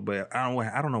 2 ago, but I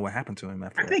don't know what happened to him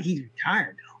after. I think he's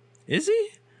retired though. Is he?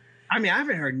 I mean, I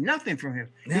haven't heard nothing from him.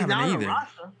 He's not on the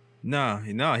roster.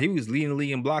 No, he was leading the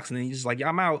league in blocks, and then he's just like, yeah,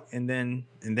 I'm out, and then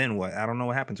what? I don't know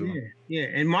what happened to him. Yeah,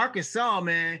 and Marcus Saul,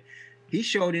 man, he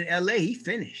showed in LA, he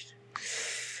finished.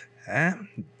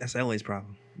 That's LA's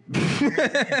problem.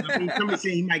 Somebody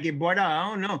saying he might get bought out. I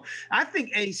don't know. I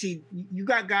think, you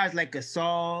got guys like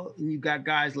Gasol, and you got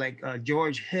guys like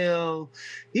George Hill.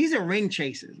 These are ring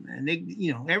chasers, man. They,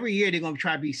 every year they're gonna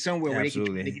try to be somewhere where they can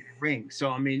try to get a ring. So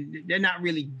I mean, they're not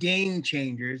really game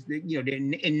changers. They're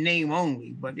in name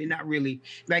only, but they're not really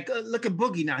like. Look at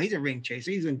Boogie now. He's a ring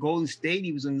chaser. He's in Golden State.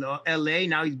 He was in LA.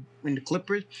 Now he's in the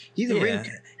Clippers. He's a ring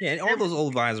chaser. Yeah, and all those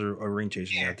old guys are ring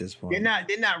chasers at this point.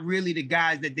 They're not really the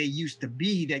guys that they used to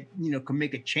be that can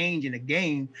make a change in a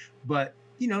game, but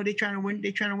they're trying to win.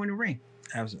 They're trying to win a ring.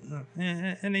 Absolutely,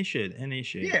 and they should.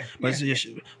 Yeah,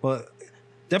 but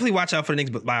definitely watch out for the Knicks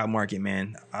buyout market,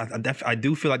 man. I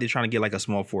do feel like they're trying to get like a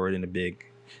small forward in the big,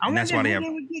 and that's why they have.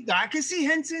 I can see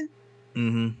Henson.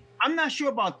 Mm-hmm. I'm not sure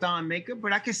about Don Maker,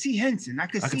 but I can see Henson. I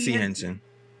can see Henson.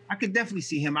 I could definitely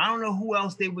see him. I don't know who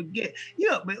else they would get.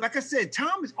 But like I said,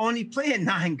 Tom is only playing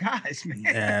 9 guys, man.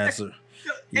 Yeah.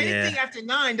 Anything after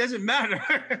 9 doesn't matter.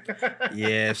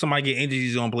 Yeah, if somebody get injured,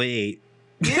 he's gonna play 8.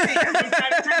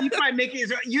 Yeah, he probably make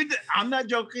it. I'm not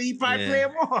joking. He probably play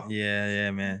them all. Yeah,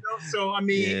 man. So I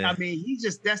mean, he's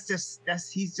just that's how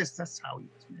he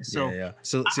is, man. So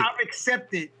So I've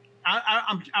accepted.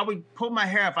 I would pull my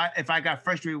hair if I got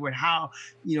frustrated with how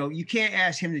you can't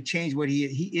ask him to change what he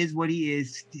is. He is what he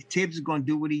is. Tibbs is going to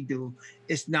do what he do.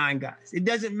 It's 9 guys. It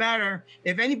doesn't matter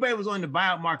if anybody was on the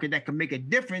buyout market that could make a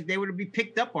difference. They would be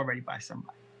picked up already by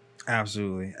somebody.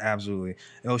 Absolutely.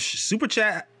 Super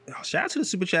chat. Shout out to the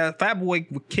super chat. Fat Boy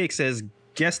Kick says,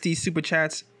 "Guess these super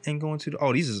chats ain't going to the."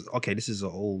 Oh, this is an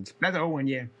old. That's an old one,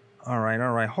 yeah. All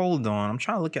right. Hold on. I'm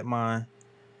trying to look at my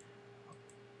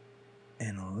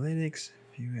analytics,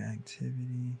 view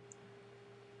activity.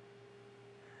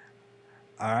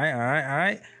 All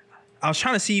right. I was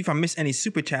trying to see if I missed any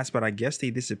super chats, but I guess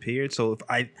they disappeared. So if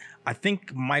I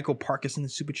think Michael Parkinson in the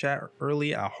super chat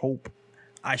early. I hope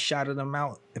I shouted them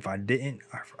out. If I didn't,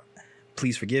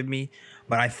 please forgive me.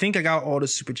 But I think I got all the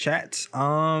super chats.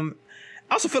 I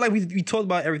also feel like we talked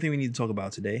about everything we need to talk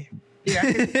about today. Yeah,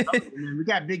 man, we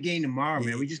got a big game tomorrow,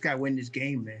 man. We just got to win this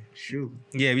game, man. Shoot.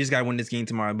 Yeah, we just got to win this game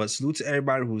tomorrow. But salute to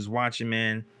everybody who's watching,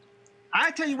 man.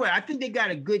 I tell you what, I think they got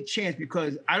a good chance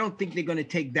because I don't think they're going to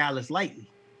take Dallas lightly.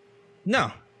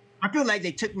 No. I feel like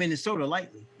they took Minnesota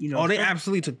lightly. They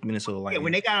absolutely took Minnesota lightly. Yeah,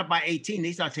 when they got up by 18,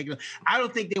 they started taking. I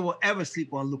don't think they will ever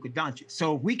sleep on Luka Doncic.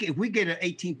 So if we get an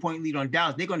 18-point lead on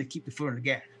Dallas, they're going to keep the foot on the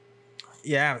gas.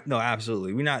 Yeah, no,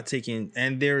 absolutely. We're not taking,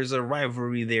 and there's a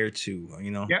rivalry there too,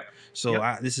 Yep.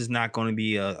 So this is not going to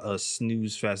be a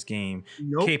snooze fest game.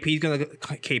 Nope.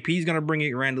 KP's gonna bring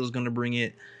it. Randall's gonna bring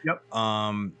it. Yep.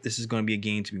 This is going to be a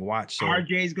game to be watched. So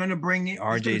RJ's gonna bring it.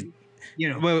 Well,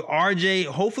 RJ.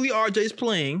 Hopefully, RJ's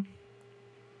playing.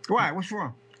 Why? What's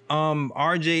wrong?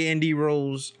 RJ and D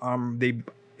Rose,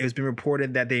 it's been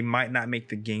reported that they might not make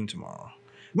the game tomorrow.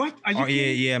 What? Are you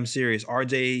yeah, I'm serious.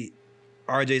 RJ's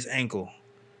ankle.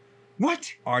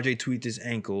 What? RJ tweaked his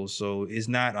ankle, so it's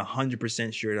not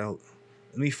 100% sure. Let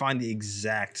me find the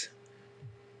exact.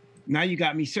 Now you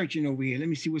got me searching over here. Let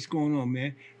me see what's going on,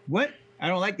 man. What? I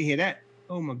don't like to hear that.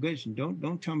 Oh my goodness!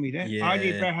 Don't tell me that. Yeah.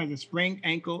 RJ Barrett has a sprained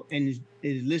ankle and is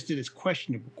listed as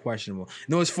questionable. Questionable.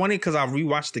 No, it's funny because I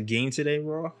rewatched the game today,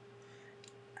 Raw.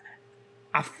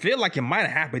 I feel like it might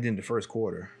have happened in the first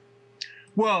quarter.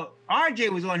 Well, RJ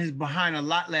was on his behind a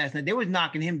lot last night. They was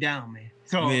knocking him down, man.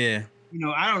 So yeah,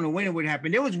 I don't know when it would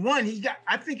happen. There was one he got.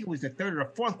 I think it was the third or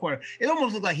fourth quarter. It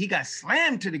almost looked like he got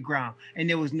slammed to the ground and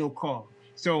there was no call.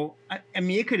 So I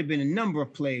mean, it could have been a number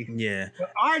of plays. Yeah.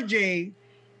 But RJ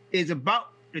is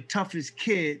about the toughest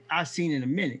kid I've seen in a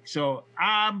minute. So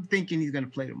I'm thinking he's gonna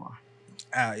play tomorrow.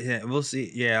 Yeah, we'll see.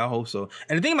 Yeah, I hope so.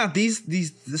 And the thing about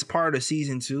this part of the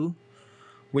season too,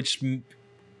 which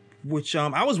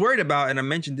I was worried about, and I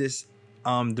mentioned this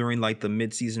during like the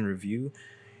mid-season review.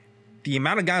 The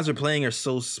amount of guys we're playing are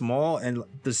so small, and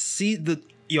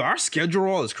our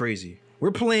schedule is crazy.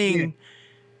 We're playing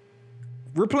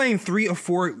 3 or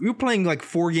 4. We're playing like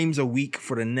 4 games a week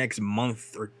for the next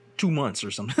month or 2 months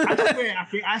or something.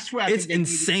 I swear, it's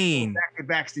insane.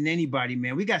 Back-to-backs than anybody,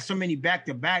 man. We got so many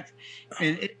back-to-backs,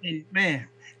 and man,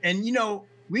 and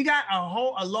we got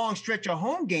a long stretch of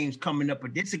home games coming up,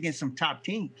 but this against some top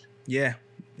teams. Yeah,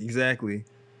 exactly.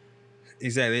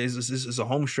 It's a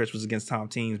home stretch was against top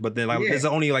teams, but then there's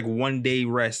only like 1 day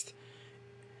rest.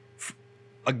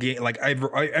 A game like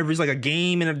every like a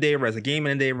game and a day rest,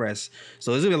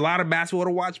 So there's gonna be a lot of basketball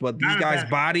to watch, but these guys'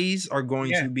 bodies are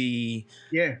going to be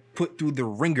put through the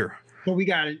ringer. So we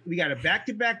got a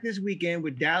back-to-back this weekend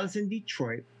with Dallas and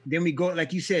Detroit. Then we go,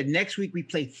 like you said, next week we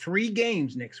play 3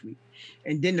 games next week.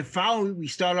 And then the following week we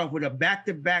start off with a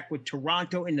back-to-back with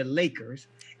Toronto and the Lakers.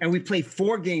 And we play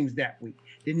 4 games that week.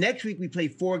 The next week we play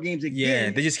 4 games again.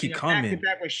 Yeah, they just keep coming.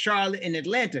 Back-to-back with Charlotte and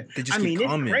Atlanta. They just keep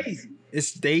coming. It's crazy.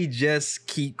 They just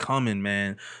keep coming,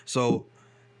 man. So,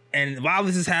 and while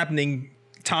this is happening,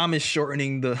 Tom is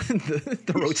shortening the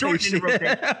rotation.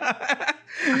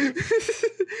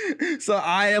 So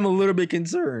I am a little bit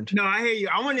concerned. No, I hear you.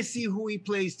 I want to see who he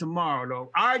plays tomorrow,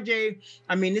 though. RJ,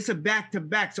 I mean, it's a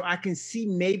back-to-back, so I can see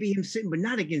maybe him sitting, but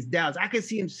not against Dallas. I can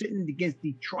see him sitting against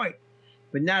Detroit,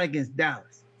 but not against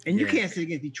Dallas. And you can't sit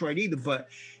against Detroit either, but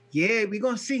yeah, we're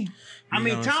going to see. I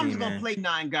mean, Tom's going to play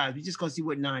 9 guys. We're just going to see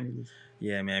what 9 it is.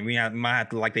 Yeah, man. We might have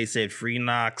to, like they said, free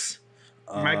Knox.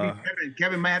 Might be Kevin.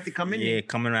 Kevin might have to come in here. Yeah,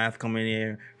 have to come in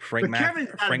here. Frank might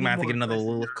have to get another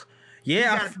look.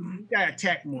 Yeah. He's got to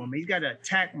attack more, man. He's got to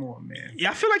attack more, man. Yeah,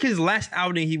 I feel like his last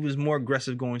outing, he was more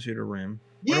aggressive going to the rim.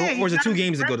 Yeah, or was it 2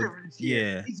 games ago?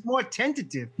 Yeah. He's more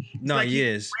tentative. No, like he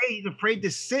is. He's afraid to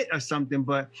sit or something,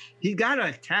 but he got to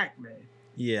attack, man.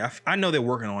 Yeah, I know they're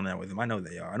working on that with him. I know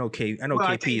they are. I know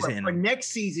KP is hitting him. For next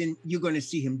season, you're going to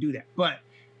see him do that. But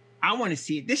I want to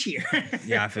see it this year.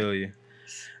 Yeah, I feel you.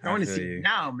 I want to see it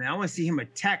now, man. I want to see him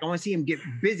attack. I want to see him get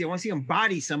busy. I want to see him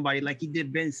body somebody like he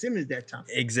did Ben Simmons that time.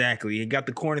 Exactly. He got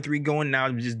the corner 3 going.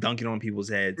 Now he's just dunking on people's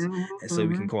heads. And so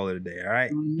we can call it a day. All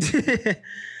right.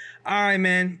 All right,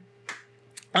 man.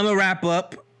 I'm going to wrap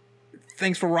up.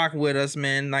 Thanks for rocking with us,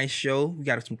 man. Nice show. We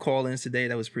got some call-ins today.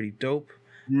 That was pretty dope.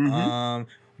 We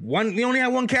only had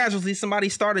 1 casualty. Somebody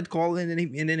started calling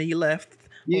and then he left.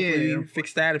 Hopefully we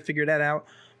fixed that and figured that out.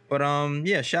 But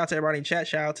yeah, shout out to everybody in chat.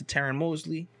 Shout out to Taryn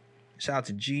Mosley. Shout out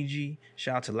to Gigi.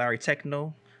 Shout out to Larry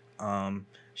Techno. Shout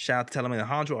out to Telling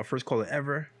Alejandro, our first caller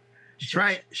ever. That's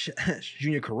right.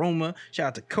 Junior Karoma. Shout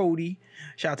out to Cody.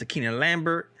 Shout out to Keenan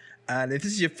Lambert. If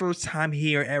this is your first time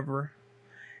here ever,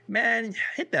 man,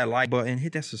 hit that like button,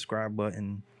 hit that subscribe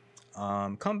button.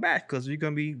 Come back because we're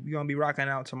gonna be rocking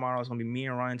out tomorrow. It's gonna be me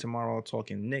and Ryan tomorrow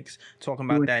talking Knicks, talking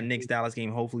about that Knicks Dallas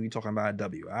game. Hopefully, we're talking about a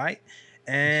W. All right,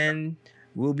 and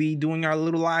we'll be doing our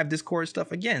little live Discord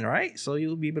stuff again, right? So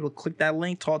you'll be able to click that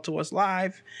link, talk to us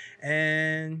live,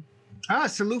 and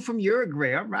salute from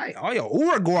Uruguay. All right. Oh, yeah,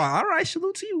 Uruguay. All right,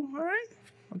 salute to you. All right,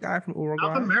 a guy from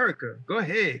Uruguay. South America. Go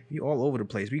ahead. We all over the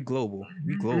place. We global.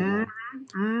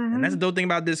 And that's the dope thing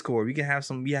about Discord. We have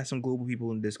some global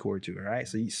people in Discord too. All right,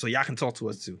 so y'all can talk to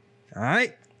us too. All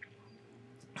right.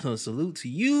 So salute to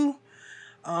you.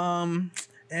 And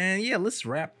yeah, let's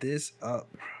wrap this up.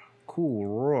 Cool,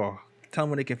 Raw. Tell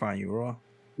them where they can find you, Raw.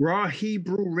 Raw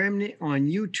Hebrew Remnant on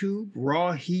YouTube.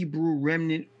 Raw Hebrew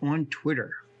Remnant on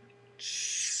Twitter.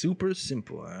 Super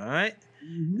simple, all right.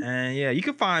 And yeah, you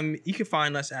can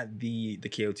find us at the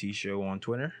KOT show on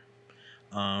Twitter.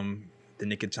 The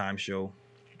Nick of Time show.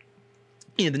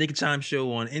 Yeah, the Nick of Time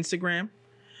show on Instagram.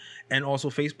 and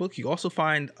also Facebook. You also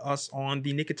find us on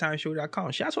the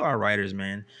nickoftimeshow.com. Shout out to our writers,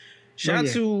 man. Shout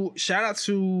out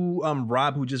to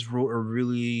Rob, who just wrote a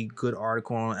really good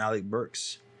article on Alec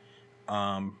Burks,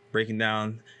 breaking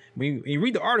down. When you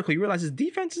read the article, you realize his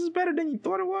defense is better than you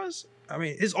thought it was. I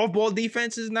mean, his off-ball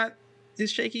defense is not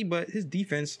as shaky, but his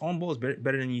defense on ball is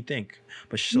better than you think.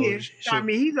 But I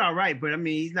mean, he's all right, but I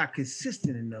mean, he's not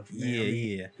consistent enough. Man.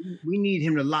 Yeah, We need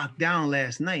him to lock down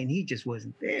last night, and he just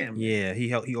wasn't there. Man. Yeah,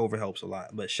 he overhelps a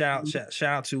lot. But shout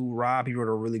out to Rob. He wrote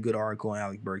a really good article on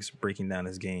Alec Burks breaking down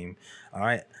his game. All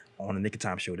right, on the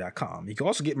nickoftimeshow.com. You can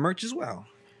also get merch as well.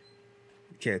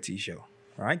 KOT show.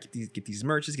 All right, get these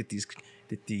merches, get these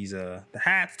the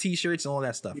hats, t-shirts, and all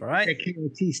that stuff. All right, that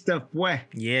KOT stuff, boy.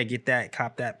 Yeah, get that,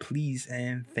 cop that, please,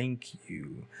 and thank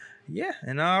you. Yeah,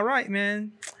 and all right,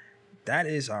 man, that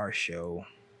is our show.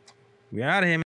 We're out of here, man.